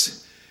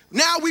 because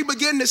now we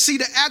begin to see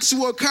the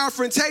actual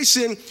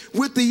confrontation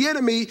with the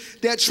enemy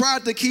that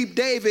tried to keep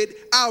David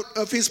out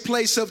of his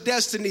place of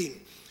destiny.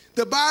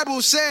 The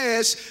Bible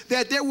says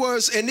that there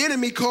was an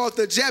enemy called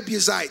the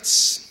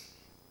Jebusites.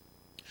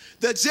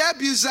 The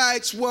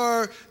Jebusites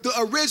were the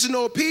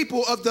original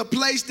people of the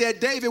place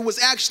that David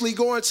was actually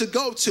going to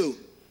go to.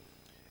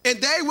 And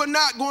they were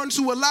not going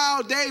to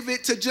allow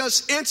David to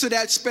just enter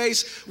that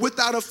space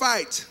without a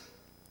fight.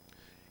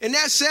 And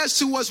that says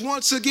to us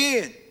once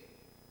again,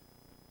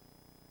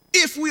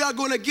 if we are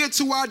going to get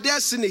to our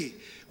destiny,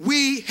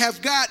 we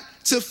have got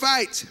to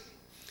fight.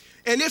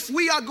 And if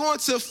we are going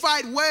to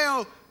fight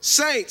well,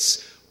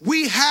 saints,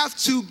 we have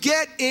to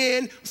get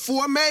in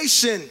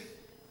formation.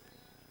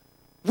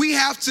 We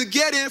have to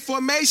get in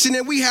formation,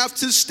 and we have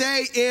to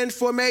stay in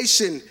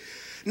formation.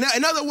 Now,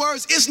 in other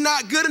words, it's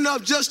not good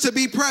enough just to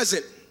be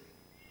present.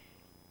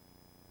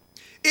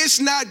 It's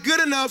not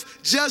good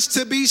enough just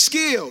to be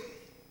skilled.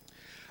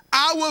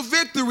 Our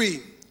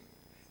victory,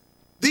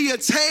 the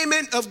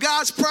attainment of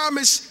God's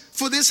promise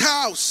for this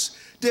house,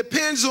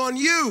 depends on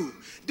you,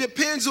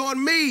 depends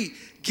on me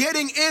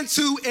getting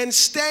into and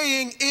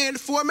staying in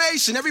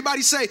formation.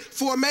 Everybody say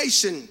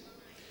formation.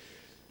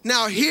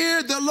 Now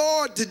hear the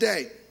Lord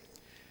today.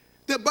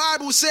 The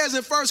Bible says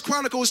in 1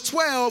 Chronicles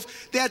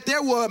 12 that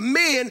there were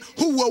men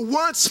who were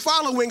once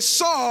following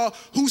Saul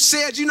who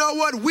said, you know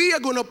what, we are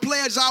going to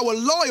pledge our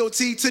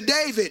loyalty to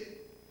David.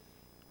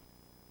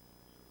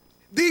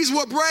 These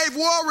were brave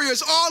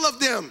warriors, all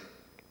of them.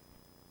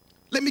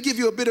 Let me give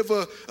you a bit of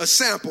a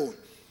sample.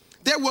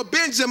 There were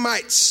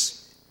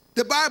Benjamites.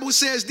 The Bible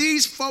says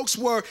these folks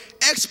were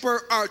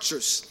expert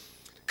archers,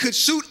 could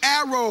shoot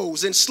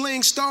arrows and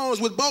sling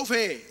stones with both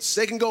hands.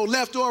 They can go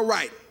left or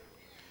right.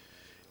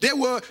 There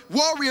were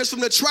warriors from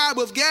the tribe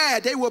of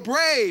Gad. They were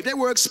brave. They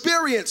were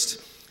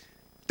experienced.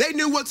 They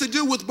knew what to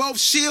do with both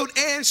shield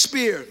and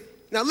spear.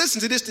 Now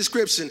listen to this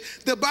description.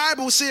 The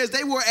Bible says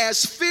they were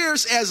as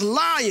fierce as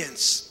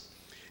lions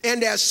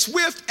and as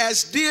swift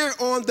as deer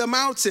on the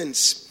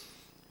mountains.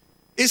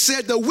 It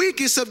said the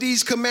weakest of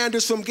these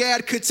commanders from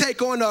Gad could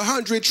take on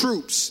 100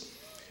 troops,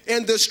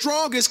 and the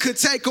strongest could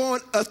take on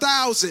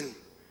 1,000.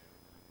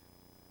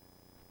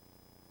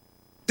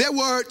 There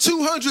were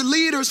 200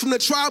 leaders from the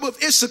tribe of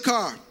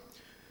Issachar.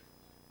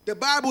 The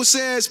Bible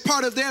says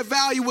part of their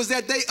value was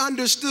that they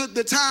understood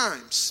the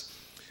times.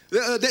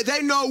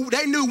 They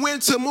knew when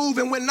to move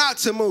and when not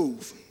to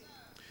move.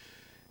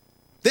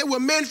 There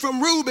were men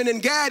from Reuben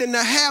and Gad and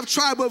the half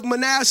tribe of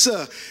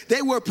Manasseh.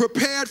 They were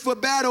prepared for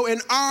battle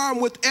and armed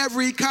with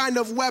every kind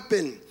of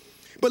weapon.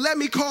 But let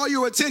me call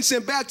your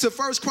attention back to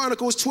 1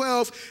 Chronicles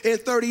 12 and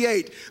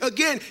 38.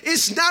 Again,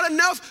 it's not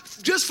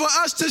enough just for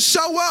us to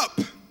show up.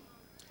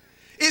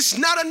 It's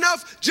not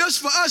enough just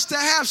for us to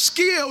have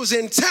skills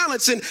and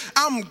talents and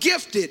I'm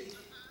gifted.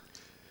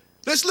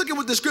 Let's look at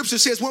what the scripture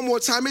says one more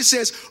time. It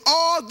says,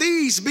 all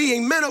these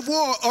being men of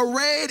war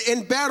arrayed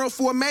in battle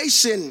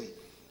formation.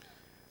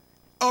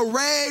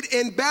 Arrayed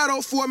in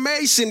battle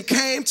formation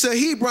came to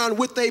Hebron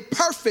with a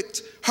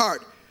perfect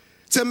heart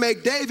to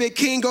make David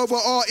king over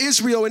all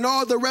Israel, and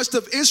all the rest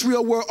of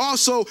Israel were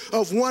also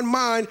of one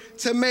mind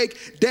to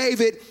make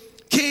David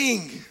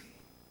king.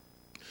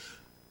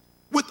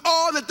 With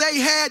all that they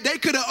had, they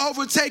could have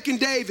overtaken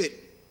David.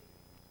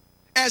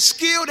 As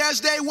skilled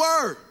as they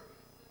were.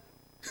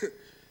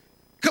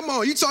 Come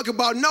on, you talk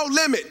about no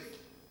limit.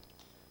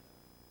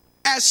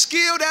 as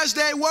skilled as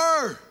they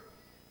were,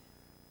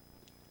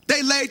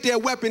 they laid their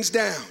weapons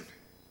down.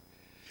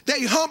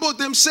 They humbled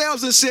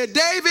themselves and said,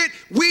 David,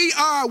 we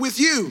are with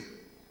you.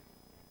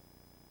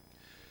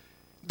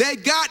 They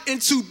got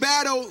into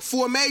battle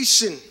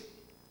formation.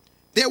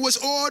 There was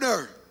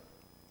order.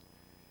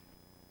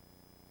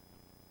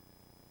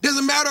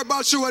 Doesn't matter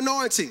about your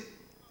anointing.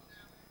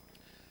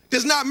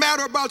 Does not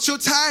matter about your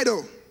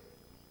title.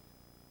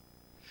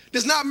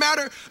 Does not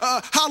matter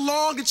how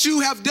long that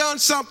you have done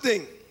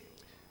something.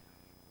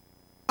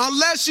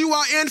 Unless you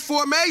are in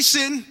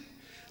formation,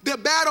 the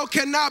battle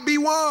cannot be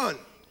won.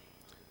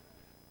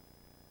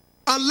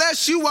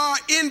 Unless you are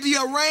in the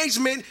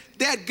arrangement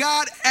that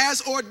God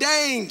has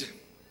ordained,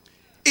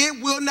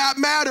 it will not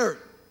matter.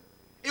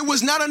 It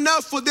was not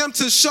enough for them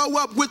to show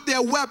up with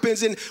their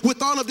weapons and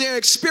with all of their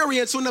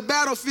experience on the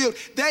battlefield.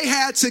 They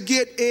had to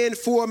get in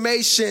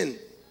formation.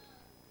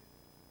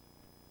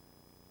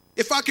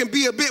 If I can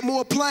be a bit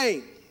more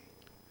plain,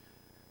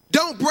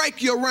 don't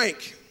break your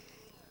rank.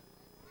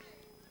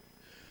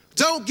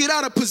 Don't get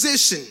out of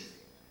position.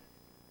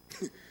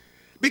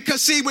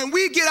 Because see, when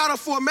we get out of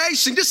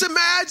formation, just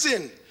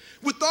imagine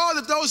with all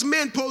that those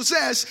men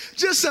possess,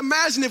 just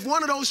imagine if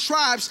one of those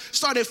tribes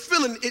started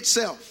feeling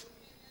itself.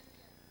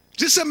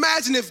 Just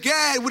imagine if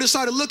Gad would have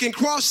started looking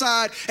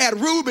cross-eyed at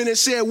Reuben and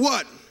said,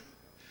 what?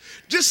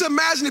 Just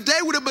imagine if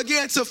they would have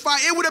began to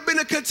fight. It would have been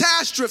a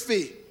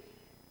catastrophe.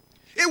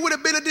 It would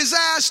have been a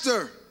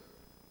disaster.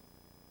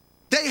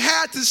 They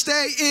had to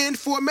stay in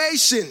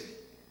formation.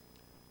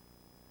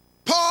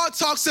 Paul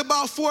talks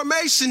about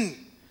formation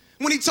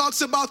when he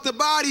talks about the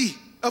body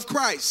of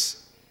Christ.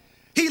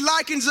 He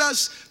likens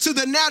us to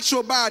the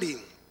natural body.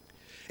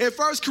 In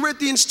 1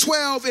 Corinthians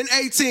 12 and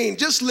 18,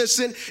 just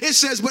listen, it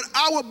says, but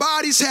our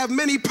bodies have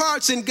many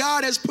parts, and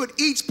God has put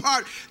each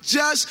part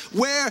just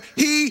where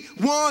he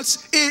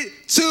wants it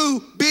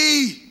to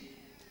be.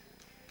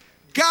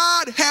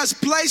 God has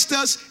placed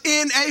us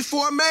in a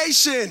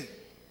formation.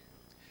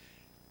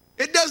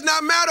 It does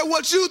not matter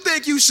what you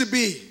think you should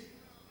be.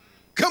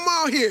 Come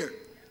on here.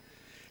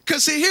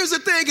 Because see, here's the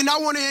thing, and I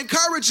want to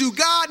encourage you.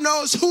 God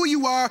knows who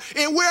you are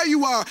and where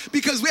you are,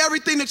 because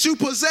everything that you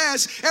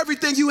possess,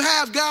 everything you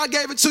have, God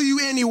gave it to you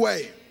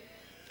anyway.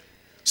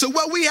 So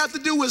what we have to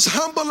do is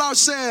humble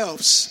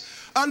ourselves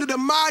under the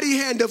mighty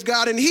hand of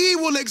God, and he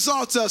will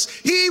exalt us.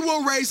 He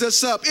will raise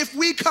us up. If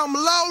we come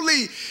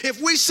lowly,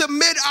 if we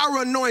submit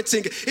our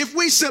anointing, if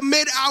we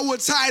submit our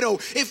title,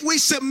 if we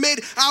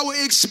submit our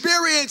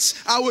experience,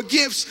 our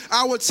gifts,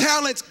 our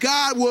talents,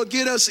 God will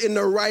get us in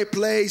the right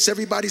place.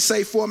 Everybody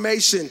say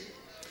formation.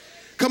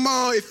 Come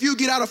on, if you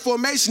get out of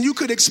formation, you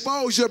could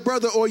expose your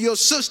brother or your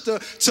sister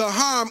to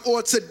harm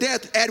or to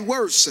death at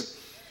worst.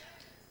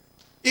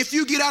 If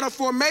you get out of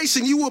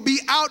formation, you will be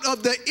out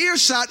of the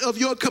earshot of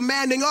your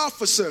commanding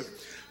officer.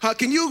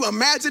 Can you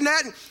imagine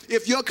that?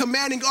 If your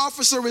commanding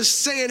officer is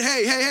saying,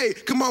 hey,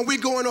 come on, we're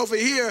going over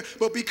here.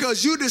 But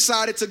because you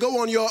decided to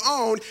go on your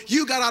own,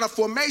 you got out of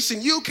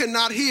formation, you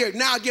cannot hear.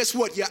 Now guess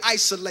what? You're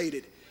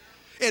isolated.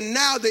 And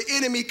now the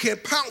enemy can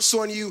pounce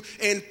on you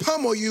and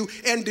pummel you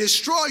and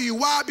destroy you.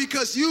 Why?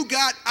 Because you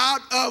got out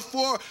of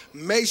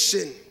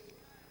formation.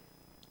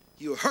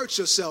 You hurt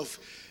yourself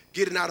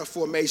getting out of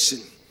formation.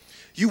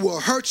 You will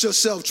hurt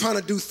yourself trying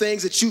to do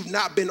things that you've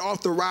not been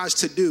authorized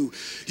to do.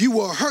 You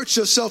will hurt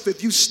yourself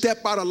if you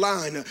step out of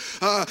line.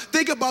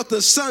 Think about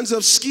the sons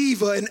of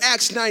Sceva in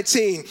Acts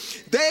 19.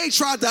 They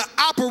tried to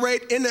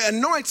operate in the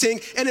anointing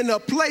and in a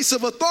place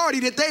of authority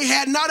that they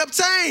had not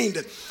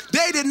obtained.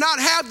 They did not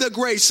have the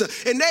grace,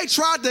 and they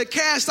tried to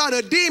cast out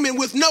a demon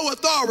with no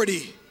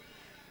authority.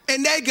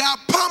 And they got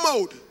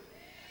pummeled.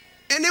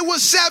 And it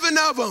was 7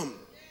 of them.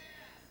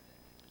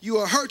 You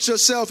will hurt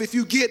yourself if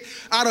you get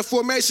out of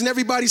formation.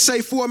 Everybody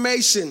say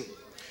formation.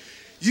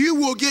 You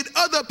will get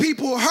other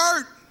people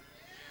hurt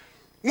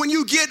when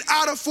you get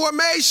out of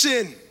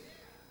formation.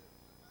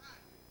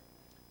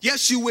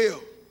 Yes, you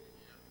will.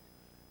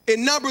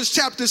 In Numbers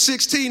chapter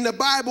 16, the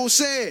Bible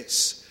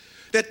says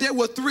that there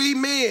were 3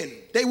 men.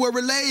 They were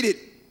related.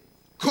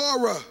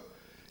 Korah,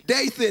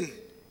 Dathan,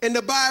 and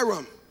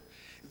Abiram.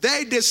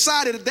 They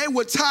decided that they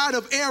were tired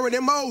of Aaron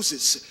and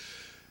Moses.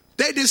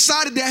 They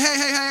decided that,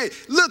 hey,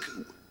 look,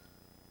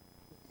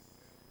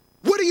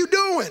 what are you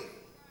doing?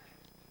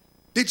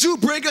 Did you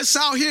bring us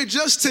out here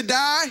just to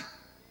die?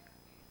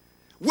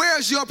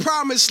 Where's your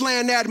promised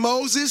land at,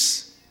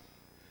 Moses?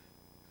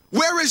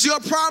 Where is your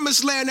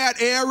promised land at,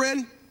 Aaron?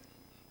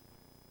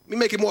 Let me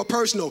make it more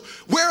personal.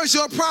 Where is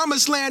your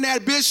promised land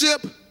at,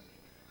 Bishop?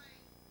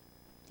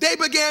 They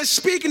began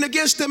speaking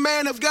against the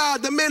man of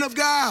God, the men of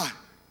God.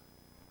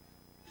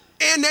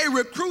 And they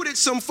recruited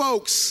some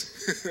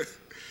folks.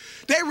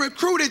 They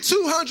recruited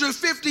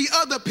 250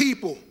 other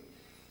people.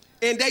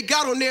 And they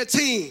got on their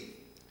team.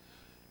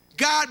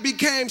 God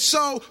became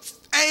so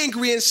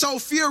angry and so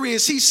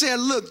furious. He said,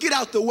 look, get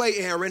out the way,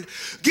 Aaron.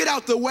 Get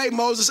out the way,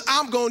 Moses.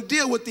 I'm going to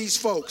deal with these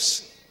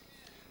folks.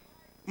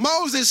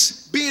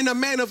 Moses, being a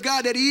man of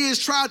God that he is,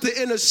 tried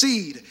to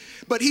intercede.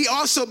 But he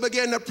also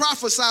began to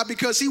prophesy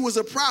because he was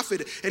a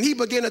prophet. And he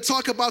began to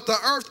talk about the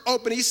earth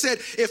open. He said,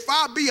 if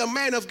I be a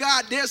man of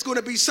God, there's going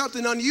to be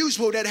something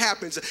unusual that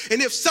happens.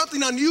 And if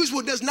something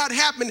unusual does not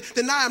happen,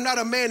 then I am not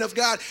a man of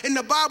God. And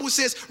the Bible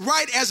says,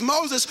 right as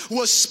Moses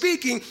was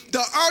speaking,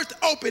 the earth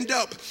opened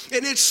up.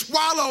 And it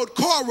swallowed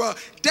Korah,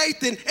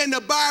 Dathan, and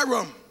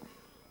Abiram.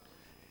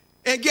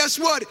 And guess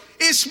what?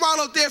 It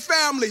swallowed their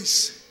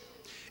families.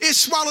 It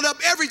swallowed up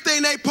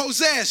everything they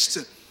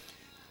possessed.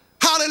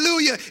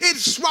 Hallelujah. It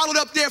swallowed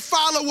up their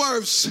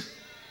followers.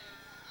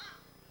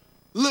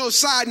 Little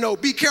side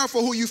note, be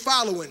careful who you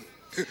following.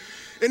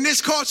 In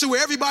this culture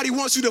where everybody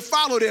wants you to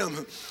follow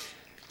them.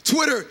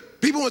 Twitter,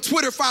 people on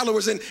Twitter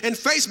followers and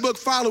Facebook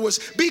followers,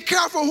 be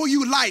careful who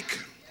you like.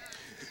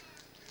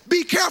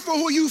 Be careful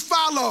who you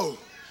follow.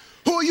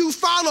 Who you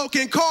follow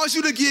can cause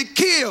you to get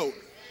killed.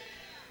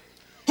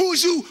 Who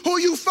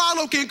you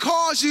follow can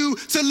cause you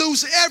to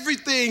lose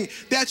everything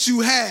that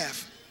you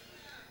have.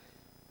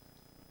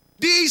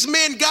 These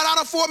men got out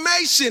of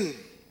formation.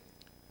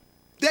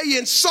 They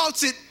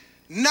insulted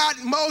not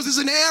Moses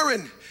and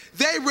Aaron.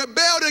 They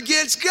rebelled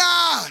against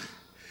God.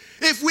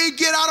 If we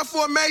get out of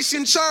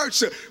formation,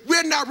 church,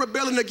 we're not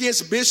rebelling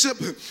against Bishop.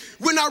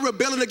 We're not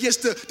rebelling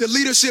against the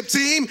leadership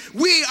team.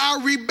 We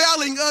are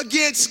rebelling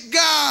against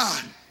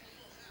God.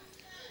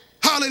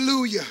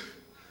 Hallelujah.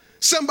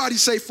 Somebody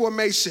say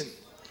formation.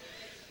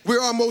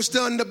 We're almost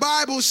done. The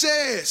Bible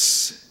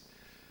says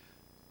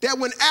that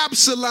when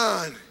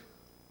Absalom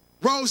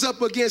rose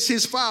up against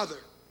his father,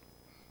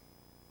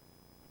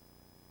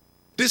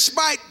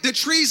 despite the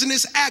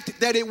treasonous act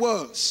that it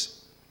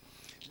was,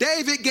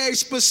 David gave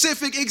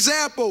specific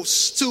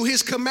examples to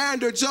his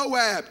commander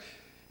Joab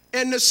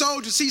and the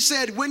soldiers. He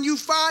said, when you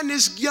find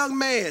this young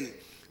man,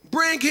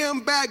 bring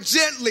him back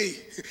gently.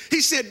 He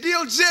said,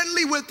 deal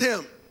gently with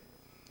him.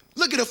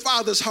 Look at the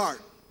father's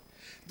heart.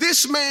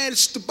 This man,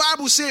 the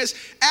Bible says,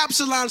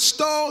 Absalom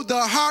stole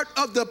the heart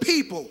of the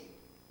people.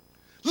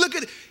 Look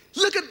at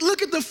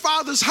the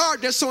father's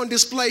heart that's on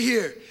display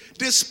here.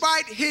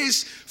 Despite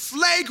his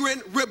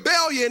flagrant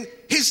rebellion,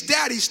 his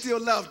daddy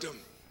still loved him.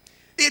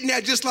 Isn't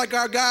that just like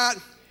our God?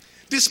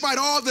 Despite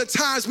all the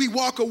times we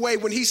walk away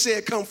when he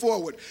said, come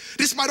forward.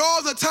 Despite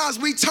all the times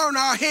we turn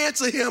our hand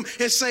to him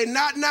and say,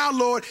 not now,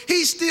 Lord,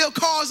 he still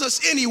calls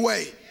us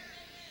anyway.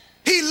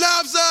 He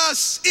loves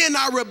us in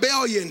our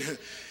rebellion.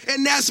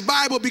 And that's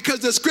Bible, because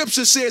the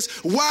scripture says,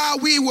 while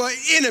we were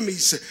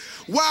enemies,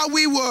 while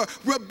we were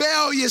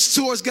rebellious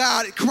towards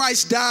God,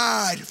 Christ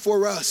died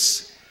for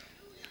us.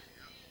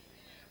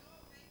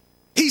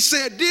 He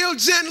said, deal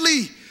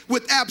gently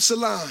with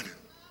Absalom.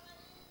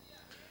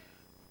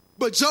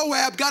 But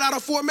Joab got out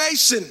of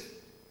formation.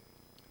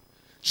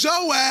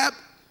 Joab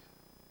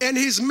and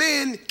his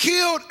men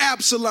killed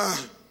Absalom.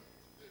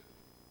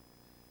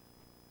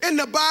 And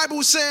the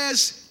Bible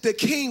says the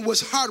king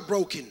was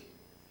heartbroken.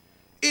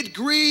 It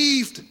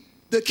grieved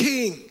the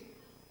king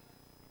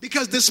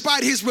because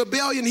despite his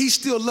rebellion, he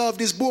still loved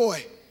his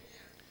boy.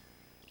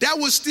 That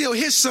was still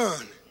his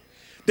son.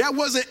 That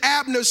wasn't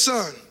Abner's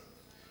son.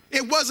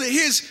 It wasn't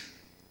his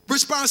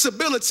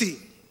responsibility.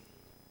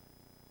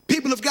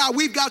 People of God,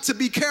 we've got to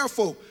be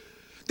careful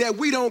that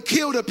we don't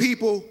kill the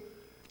people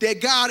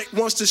that God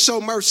wants to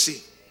show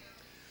mercy.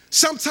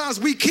 Sometimes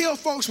we kill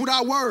folks with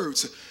our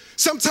words.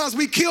 Sometimes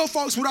we kill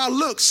folks with our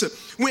looks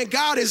when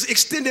God is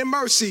extending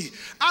mercy.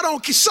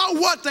 So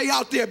what they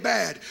out there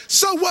bad?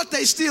 So what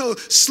they still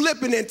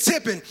slipping and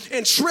tipping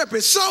and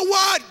tripping? So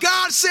what?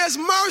 God says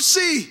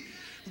mercy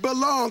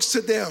belongs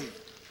to them.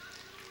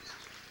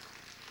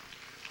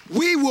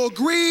 We will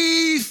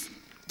grieve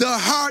the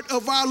heart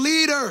of our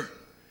leader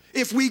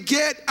if we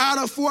get out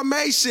of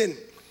formation.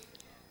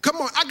 Come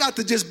on, I got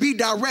to just be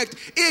direct.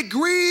 It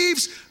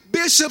grieves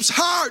Bishop's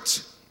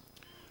heart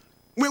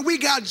when we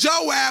got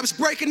Joabs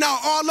breaking out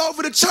all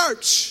over the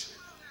church.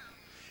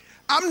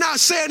 I'm not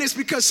saying this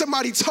because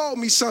somebody told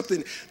me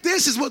something.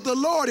 This is what the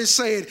Lord is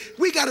saying.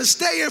 We got to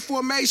stay in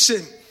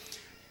formation.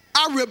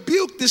 I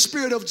rebuke the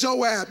spirit of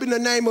Joab in the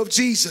name of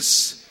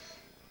Jesus.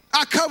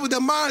 I cover the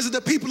minds of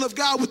the people of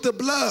God with the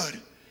blood.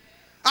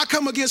 I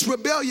come against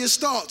rebellious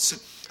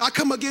thoughts. I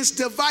come against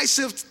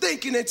divisive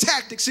thinking and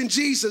tactics in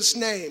Jesus'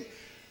 name.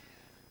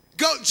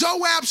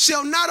 Joab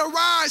shall not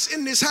arise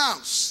in this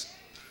house.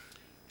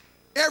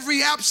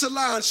 Every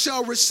Absalom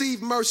shall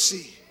receive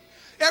mercy.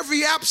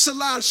 Every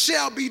Absalom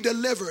shall be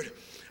delivered.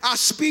 I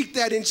speak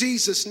that in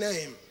Jesus'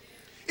 name.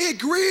 It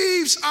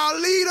grieves our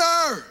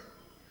leader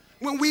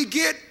when we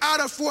get out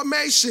of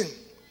formation.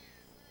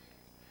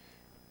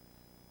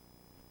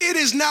 It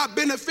is not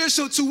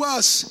beneficial to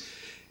us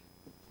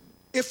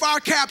if our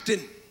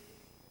captain,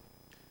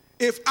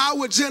 if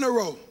our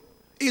general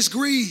is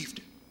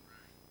grieved.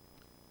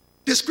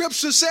 The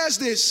scripture says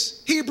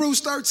this,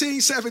 Hebrews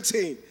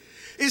 13:17.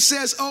 It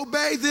says,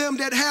 obey them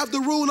that have the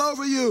rule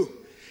over you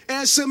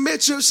and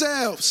submit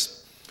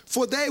yourselves,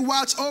 for they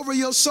watch over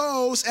your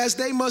souls as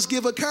they must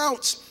give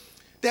accounts,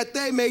 that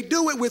they may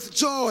do it with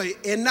joy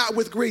and not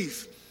with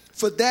grief,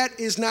 for that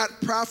is not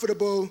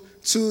profitable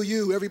to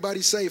you.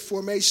 Everybody say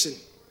formation.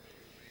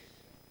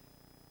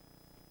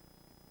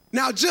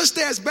 Now, just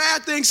as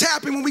bad things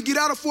happen when we get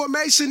out of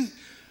formation,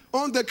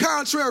 on the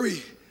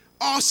contrary,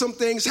 awesome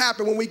things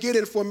happen when we get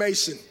in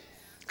formation.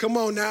 Come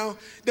on now.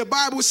 The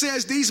Bible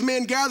says these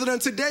men gathered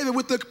unto David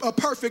with a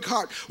perfect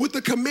heart, with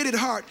a committed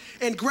heart,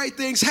 and great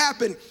things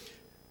happen.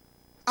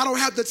 I don't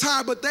have the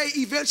time, but they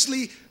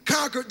eventually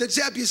conquered the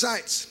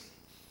Jebusites.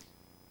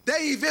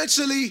 They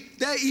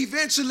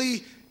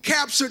eventually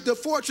captured the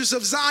fortress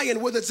of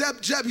Zion, where the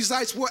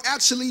Jebusites were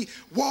actually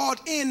walled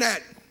in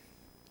at.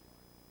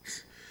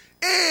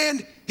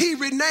 And he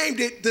renamed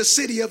it the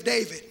City of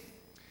David.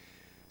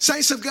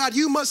 Saints of God,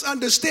 you must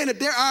understand that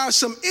there are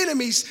some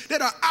enemies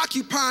that are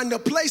occupying the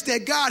place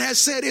that God has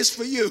said is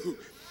for you.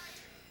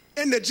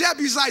 And the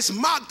Jebusites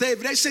mocked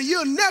David. They said,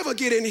 you'll never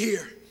get in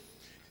here.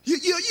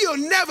 You'll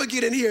never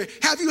get in here.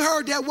 Have you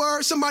heard that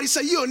word? Somebody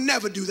say, you'll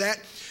never do that.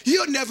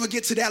 You'll never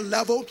get to that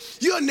level.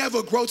 You'll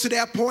never grow to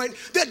that point.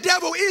 The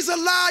devil is a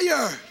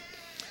liar.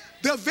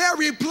 The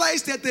very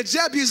place that the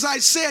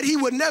Jebusites said he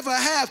would never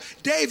have,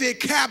 David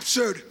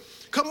captured.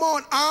 Come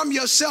on, arm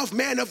yourself,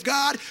 man of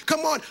God. Come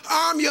on,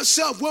 arm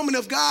yourself, woman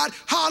of God.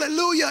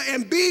 Hallelujah.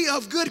 And be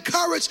of good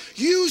courage.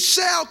 You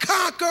shall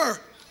conquer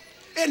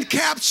and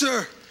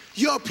capture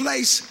your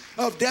place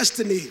of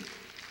destiny.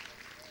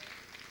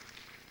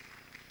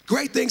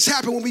 Great things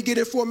happen when we get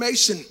in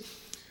formation.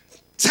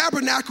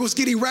 Tabernacles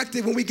get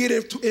erected when we get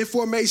in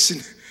formation.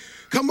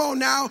 Come on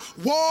now.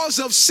 Walls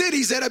of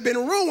cities that have been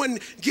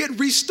ruined get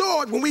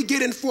restored when we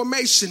get in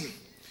formation.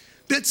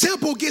 The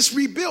temple gets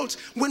rebuilt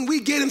when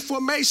we get in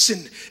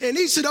formation. In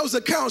each of those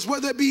accounts,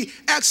 whether it be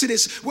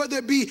Exodus, whether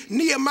it be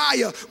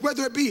Nehemiah,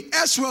 whether it be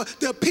Ezra,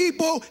 the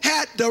people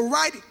had the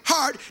right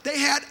heart. They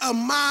had a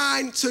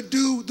mind to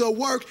do the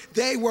work.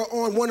 They were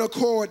on one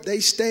accord. They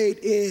stayed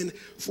in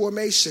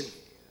formation.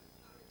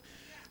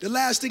 The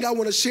last thing I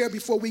want to share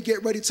before we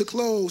get ready to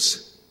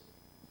close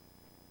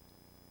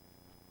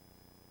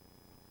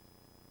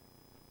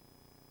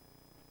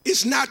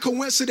it's not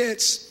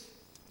coincidence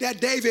that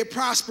David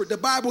prospered. The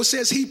Bible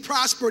says he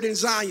prospered in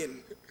Zion.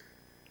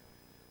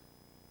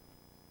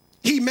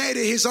 He made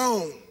it his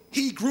own.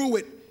 He grew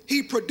it.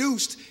 He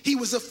produced. He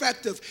was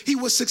effective. He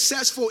was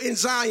successful in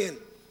Zion.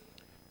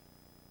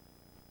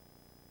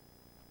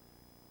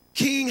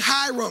 King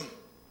Hiram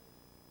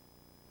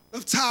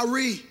of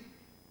Tyre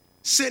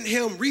sent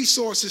him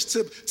resources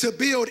to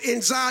build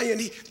in Zion.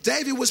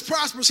 David was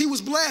prosperous. He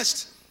was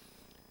blessed.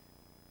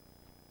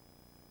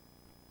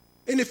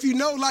 And if you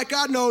know, like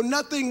I know,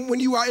 nothing when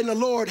you are in the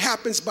Lord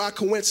happens by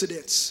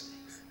coincidence.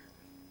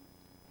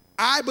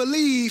 I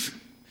believe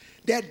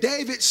that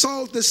David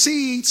sowed the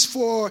seeds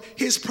for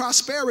his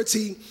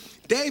prosperity.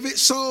 David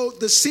sowed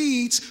the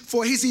seeds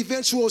for his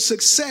eventual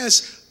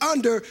success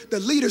under the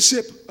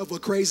leadership of a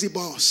crazy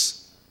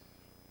boss.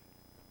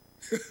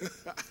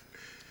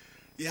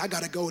 Yeah, I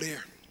got to go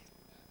there.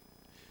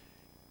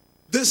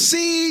 The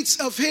seeds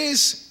of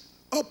his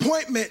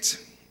appointment,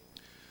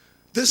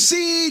 the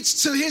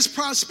seeds to his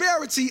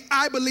prosperity,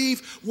 I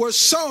believe, were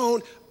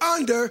sown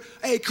under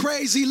a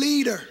crazy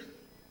leader.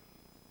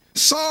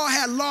 Saul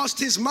had lost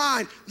his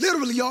mind.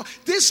 Literally, y'all,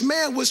 this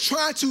man was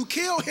trying to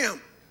kill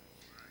him.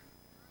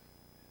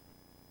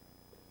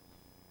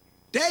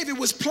 David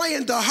was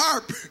playing the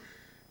harp,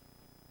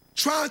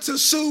 trying to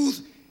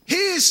soothe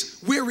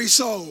his weary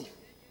soul.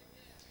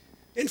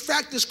 In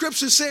fact, the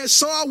scripture says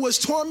Saul was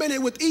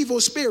tormented with evil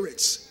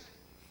spirits,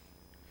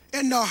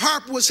 and the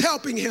harp was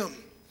helping him.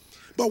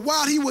 But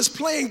while he was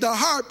playing the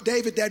harp,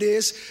 David that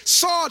is,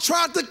 Saul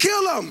tried to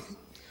kill him.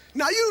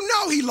 Now you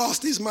know he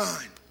lost his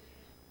mind.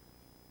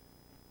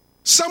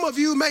 Some of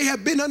you may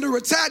have been under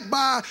attack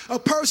by a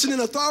person in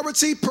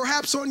authority,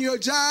 perhaps on your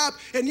job,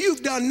 and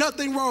you've done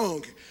nothing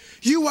wrong.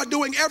 You are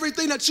doing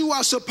everything that you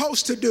are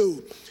supposed to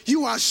do.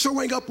 You are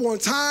showing up on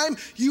time.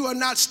 You are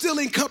not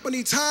stealing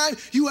company time.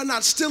 You are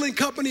not stealing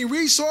company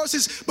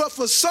resources. But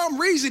for some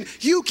reason,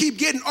 you keep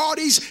getting all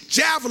these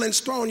javelins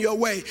thrown your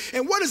way.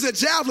 And what is a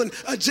javelin?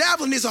 A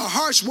javelin is a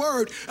harsh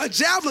word. A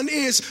javelin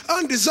is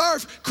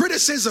undeserved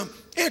criticism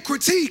and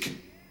critique.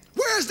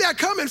 Where is that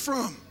coming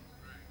from?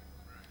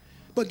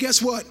 But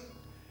guess what?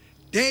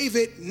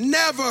 David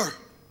never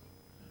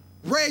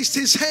raised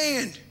his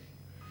hand.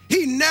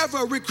 He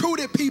never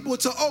recruited people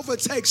to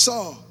overtake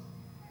Saul.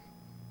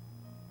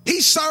 He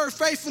served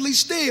faithfully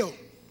still.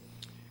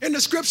 And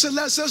the scripture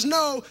lets us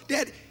know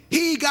that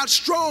he got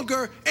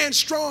stronger and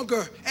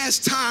stronger as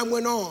time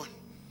went on.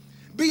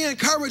 Be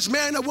encouraged,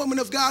 man and woman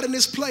of God, in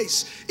this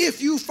place.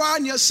 If you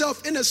find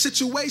yourself in a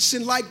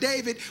situation like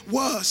David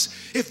was,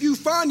 if you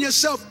find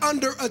yourself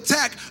under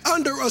attack,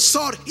 under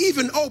assault,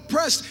 even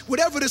oppressed,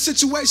 whatever the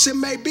situation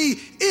may be,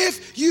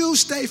 if you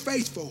stay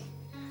faithful.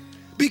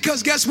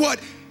 Because guess what?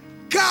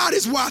 God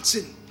is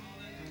watching.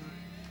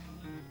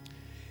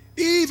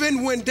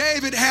 Even when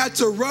David had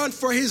to run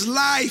for his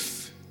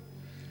life,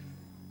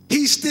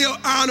 he still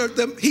honored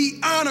them. He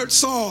honored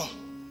Saul.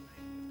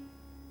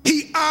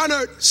 He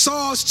honored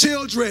Saul's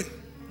children.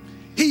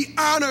 He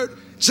honored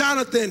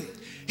Jonathan.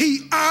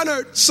 He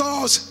honored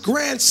Saul's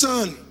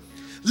grandson.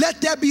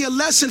 Let that be a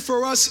lesson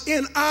for us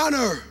in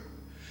honor.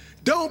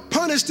 Don't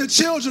punish the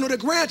children or the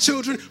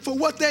grandchildren for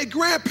what their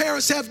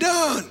grandparents have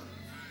done.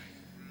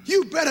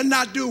 You better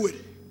not do it.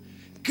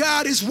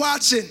 God is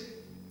watching.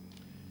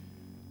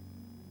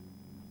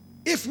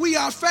 If we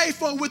are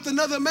faithful with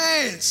another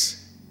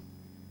man's,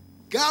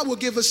 God will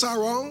give us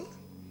our own.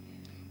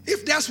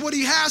 If that's what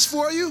he has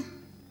for you,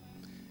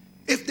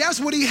 if that's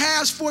what he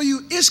has for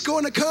you, it's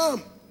going to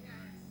come.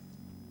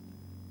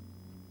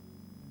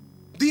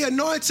 The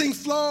anointing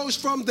flows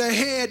from the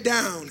head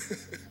down.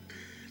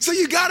 So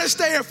you got to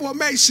stay in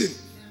formation.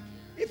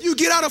 If you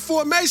get out of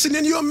formation,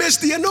 then you'll miss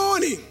the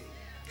anointing.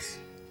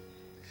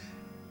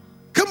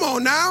 Come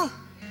on now.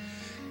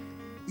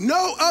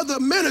 No other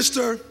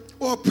minister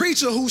or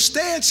preacher who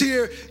stands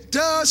here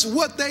does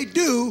what they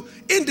do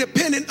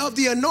independent of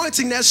the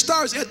anointing that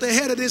starts at the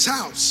head of this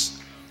house.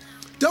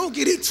 Don't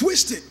get it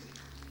twisted.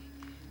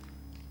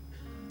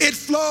 It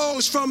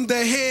flows from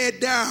the head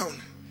down.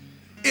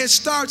 It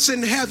starts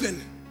in heaven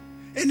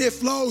and it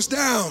flows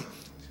down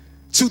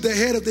to the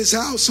head of this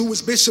house, who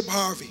is Bishop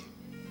Harvey.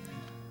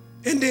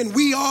 And then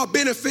we all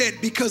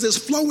benefit because it's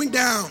flowing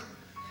down,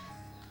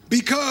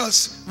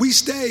 because we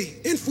stay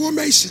in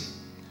formation.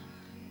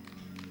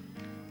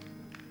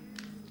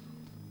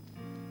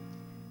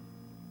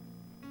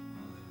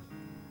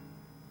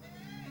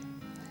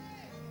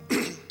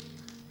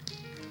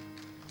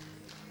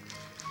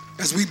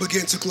 As we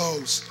begin to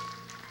close,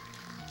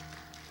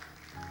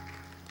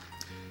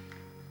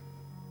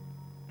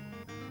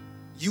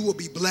 you will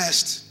be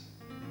blessed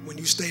when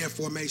you stay in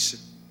formation.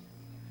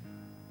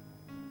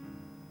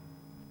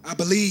 I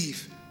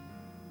believe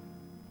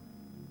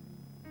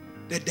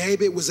that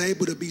David was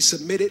able to be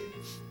submitted.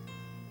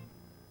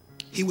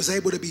 He was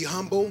able to be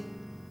humble,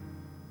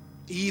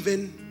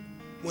 even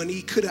when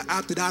he could have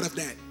opted out of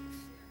that.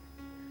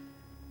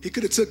 He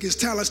could have took his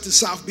talents to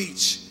South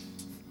Beach.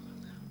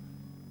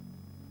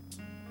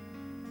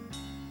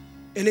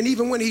 And then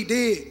even when he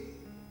did,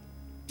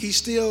 he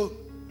still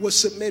was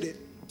submitted.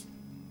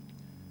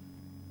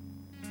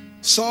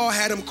 Saul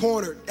had him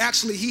cornered.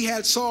 Actually, he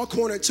had Saul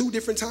cornered 2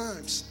 different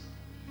times.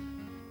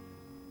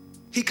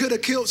 He could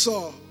have killed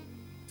Saul.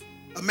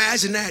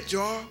 Imagine that,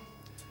 y'all.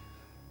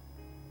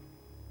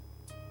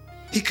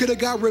 He could have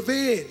got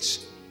revenge.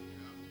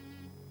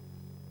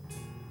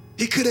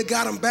 He could have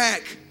got him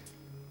back.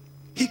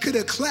 He could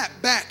have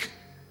clapped back.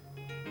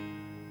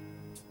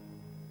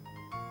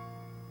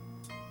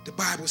 The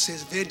Bible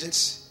says,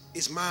 vengeance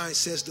is mine,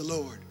 says the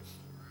Lord.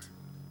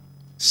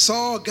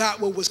 Saul got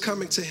what was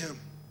coming to him.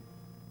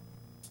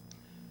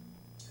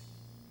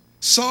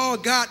 Saul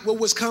got what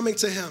was coming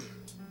to him.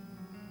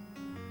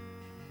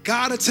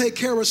 God will take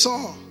care of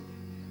Saul.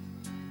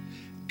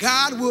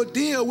 God will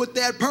deal with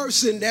that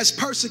person that's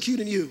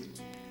persecuting you.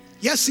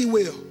 Yes, he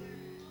will.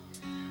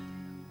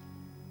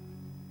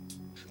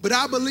 But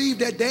I believe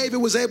that David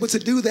was able to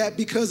do that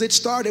because it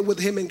started with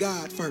him and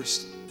God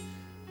first.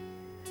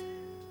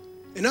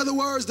 In other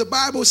words, the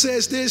Bible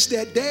says this,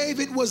 that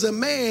David was a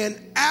man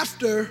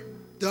after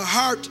the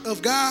heart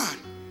of God.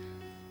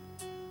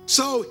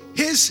 So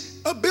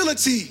his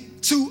ability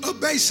to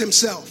abase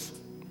himself,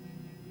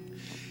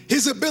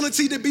 his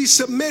ability to be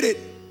submitted,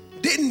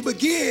 didn't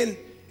begin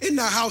in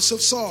the house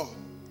of Saul.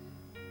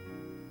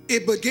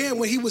 It began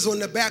when he was on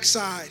the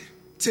backside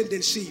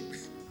tending sheep.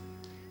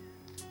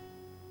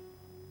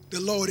 The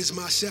Lord is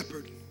my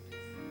shepherd,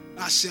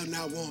 I shall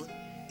not want.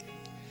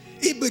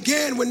 It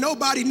began when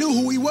nobody knew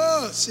who he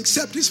was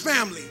except his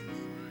family.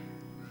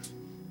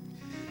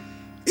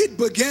 It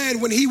began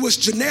when he was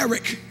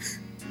generic,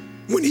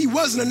 when he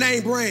wasn't a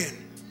name brand.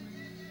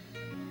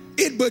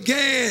 It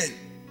began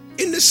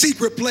in the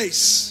secret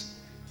place.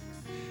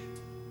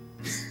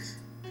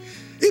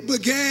 It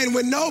began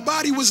when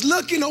nobody was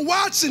looking or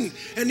watching,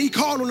 and he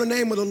called on the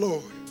name of the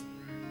Lord.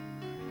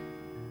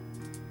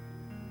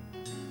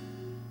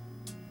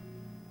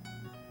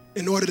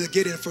 In order to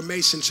get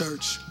information,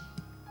 church,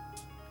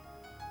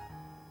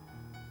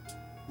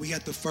 we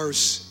have to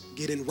first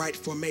get in right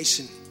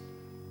formation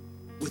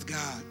with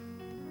God.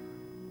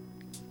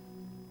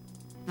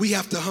 We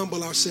have to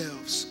humble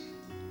ourselves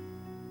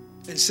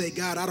and say,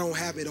 God, I don't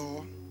have it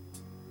all.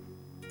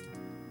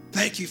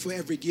 Thank you for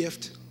every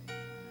gift.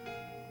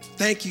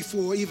 Thank you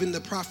for even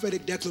the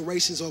prophetic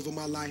declarations over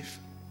my life.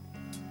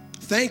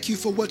 Thank you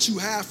for what you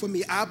have for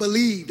me. I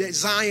believe that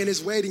Zion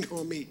is waiting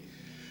on me.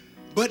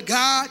 But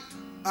God,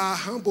 I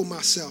humble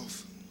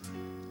myself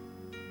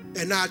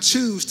and I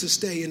choose to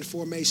stay in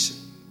formation.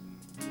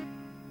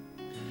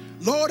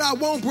 Lord, I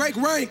won't break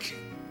rank.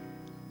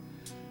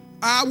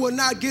 I will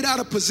not get out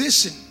of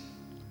position,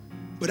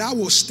 but I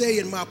will stay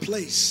in my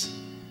place.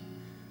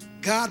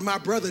 God, my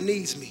brother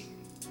needs me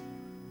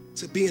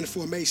to be in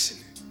formation.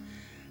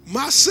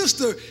 My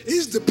sister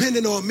is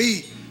dependent on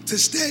me to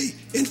stay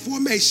in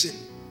formation.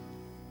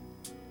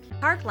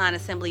 Parkline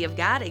Assembly of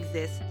God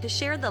exists to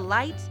share the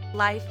light,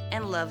 life,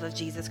 and love of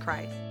Jesus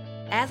Christ.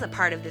 As a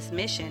part of this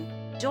mission,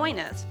 join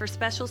us for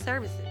special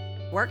services,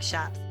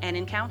 workshops, and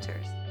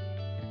encounters.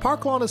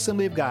 Park Lawn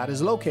Assembly of God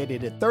is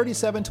located at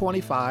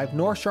 3725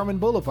 North Sherman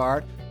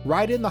Boulevard,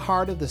 right in the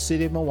heart of the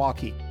city of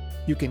Milwaukee.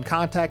 You can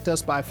contact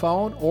us by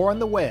phone or on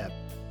the web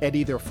at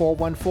either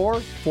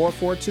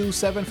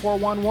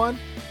 414-442-7411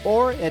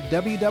 or at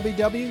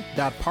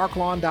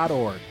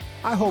www.parklawn.org.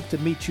 I hope to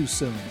meet you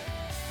soon.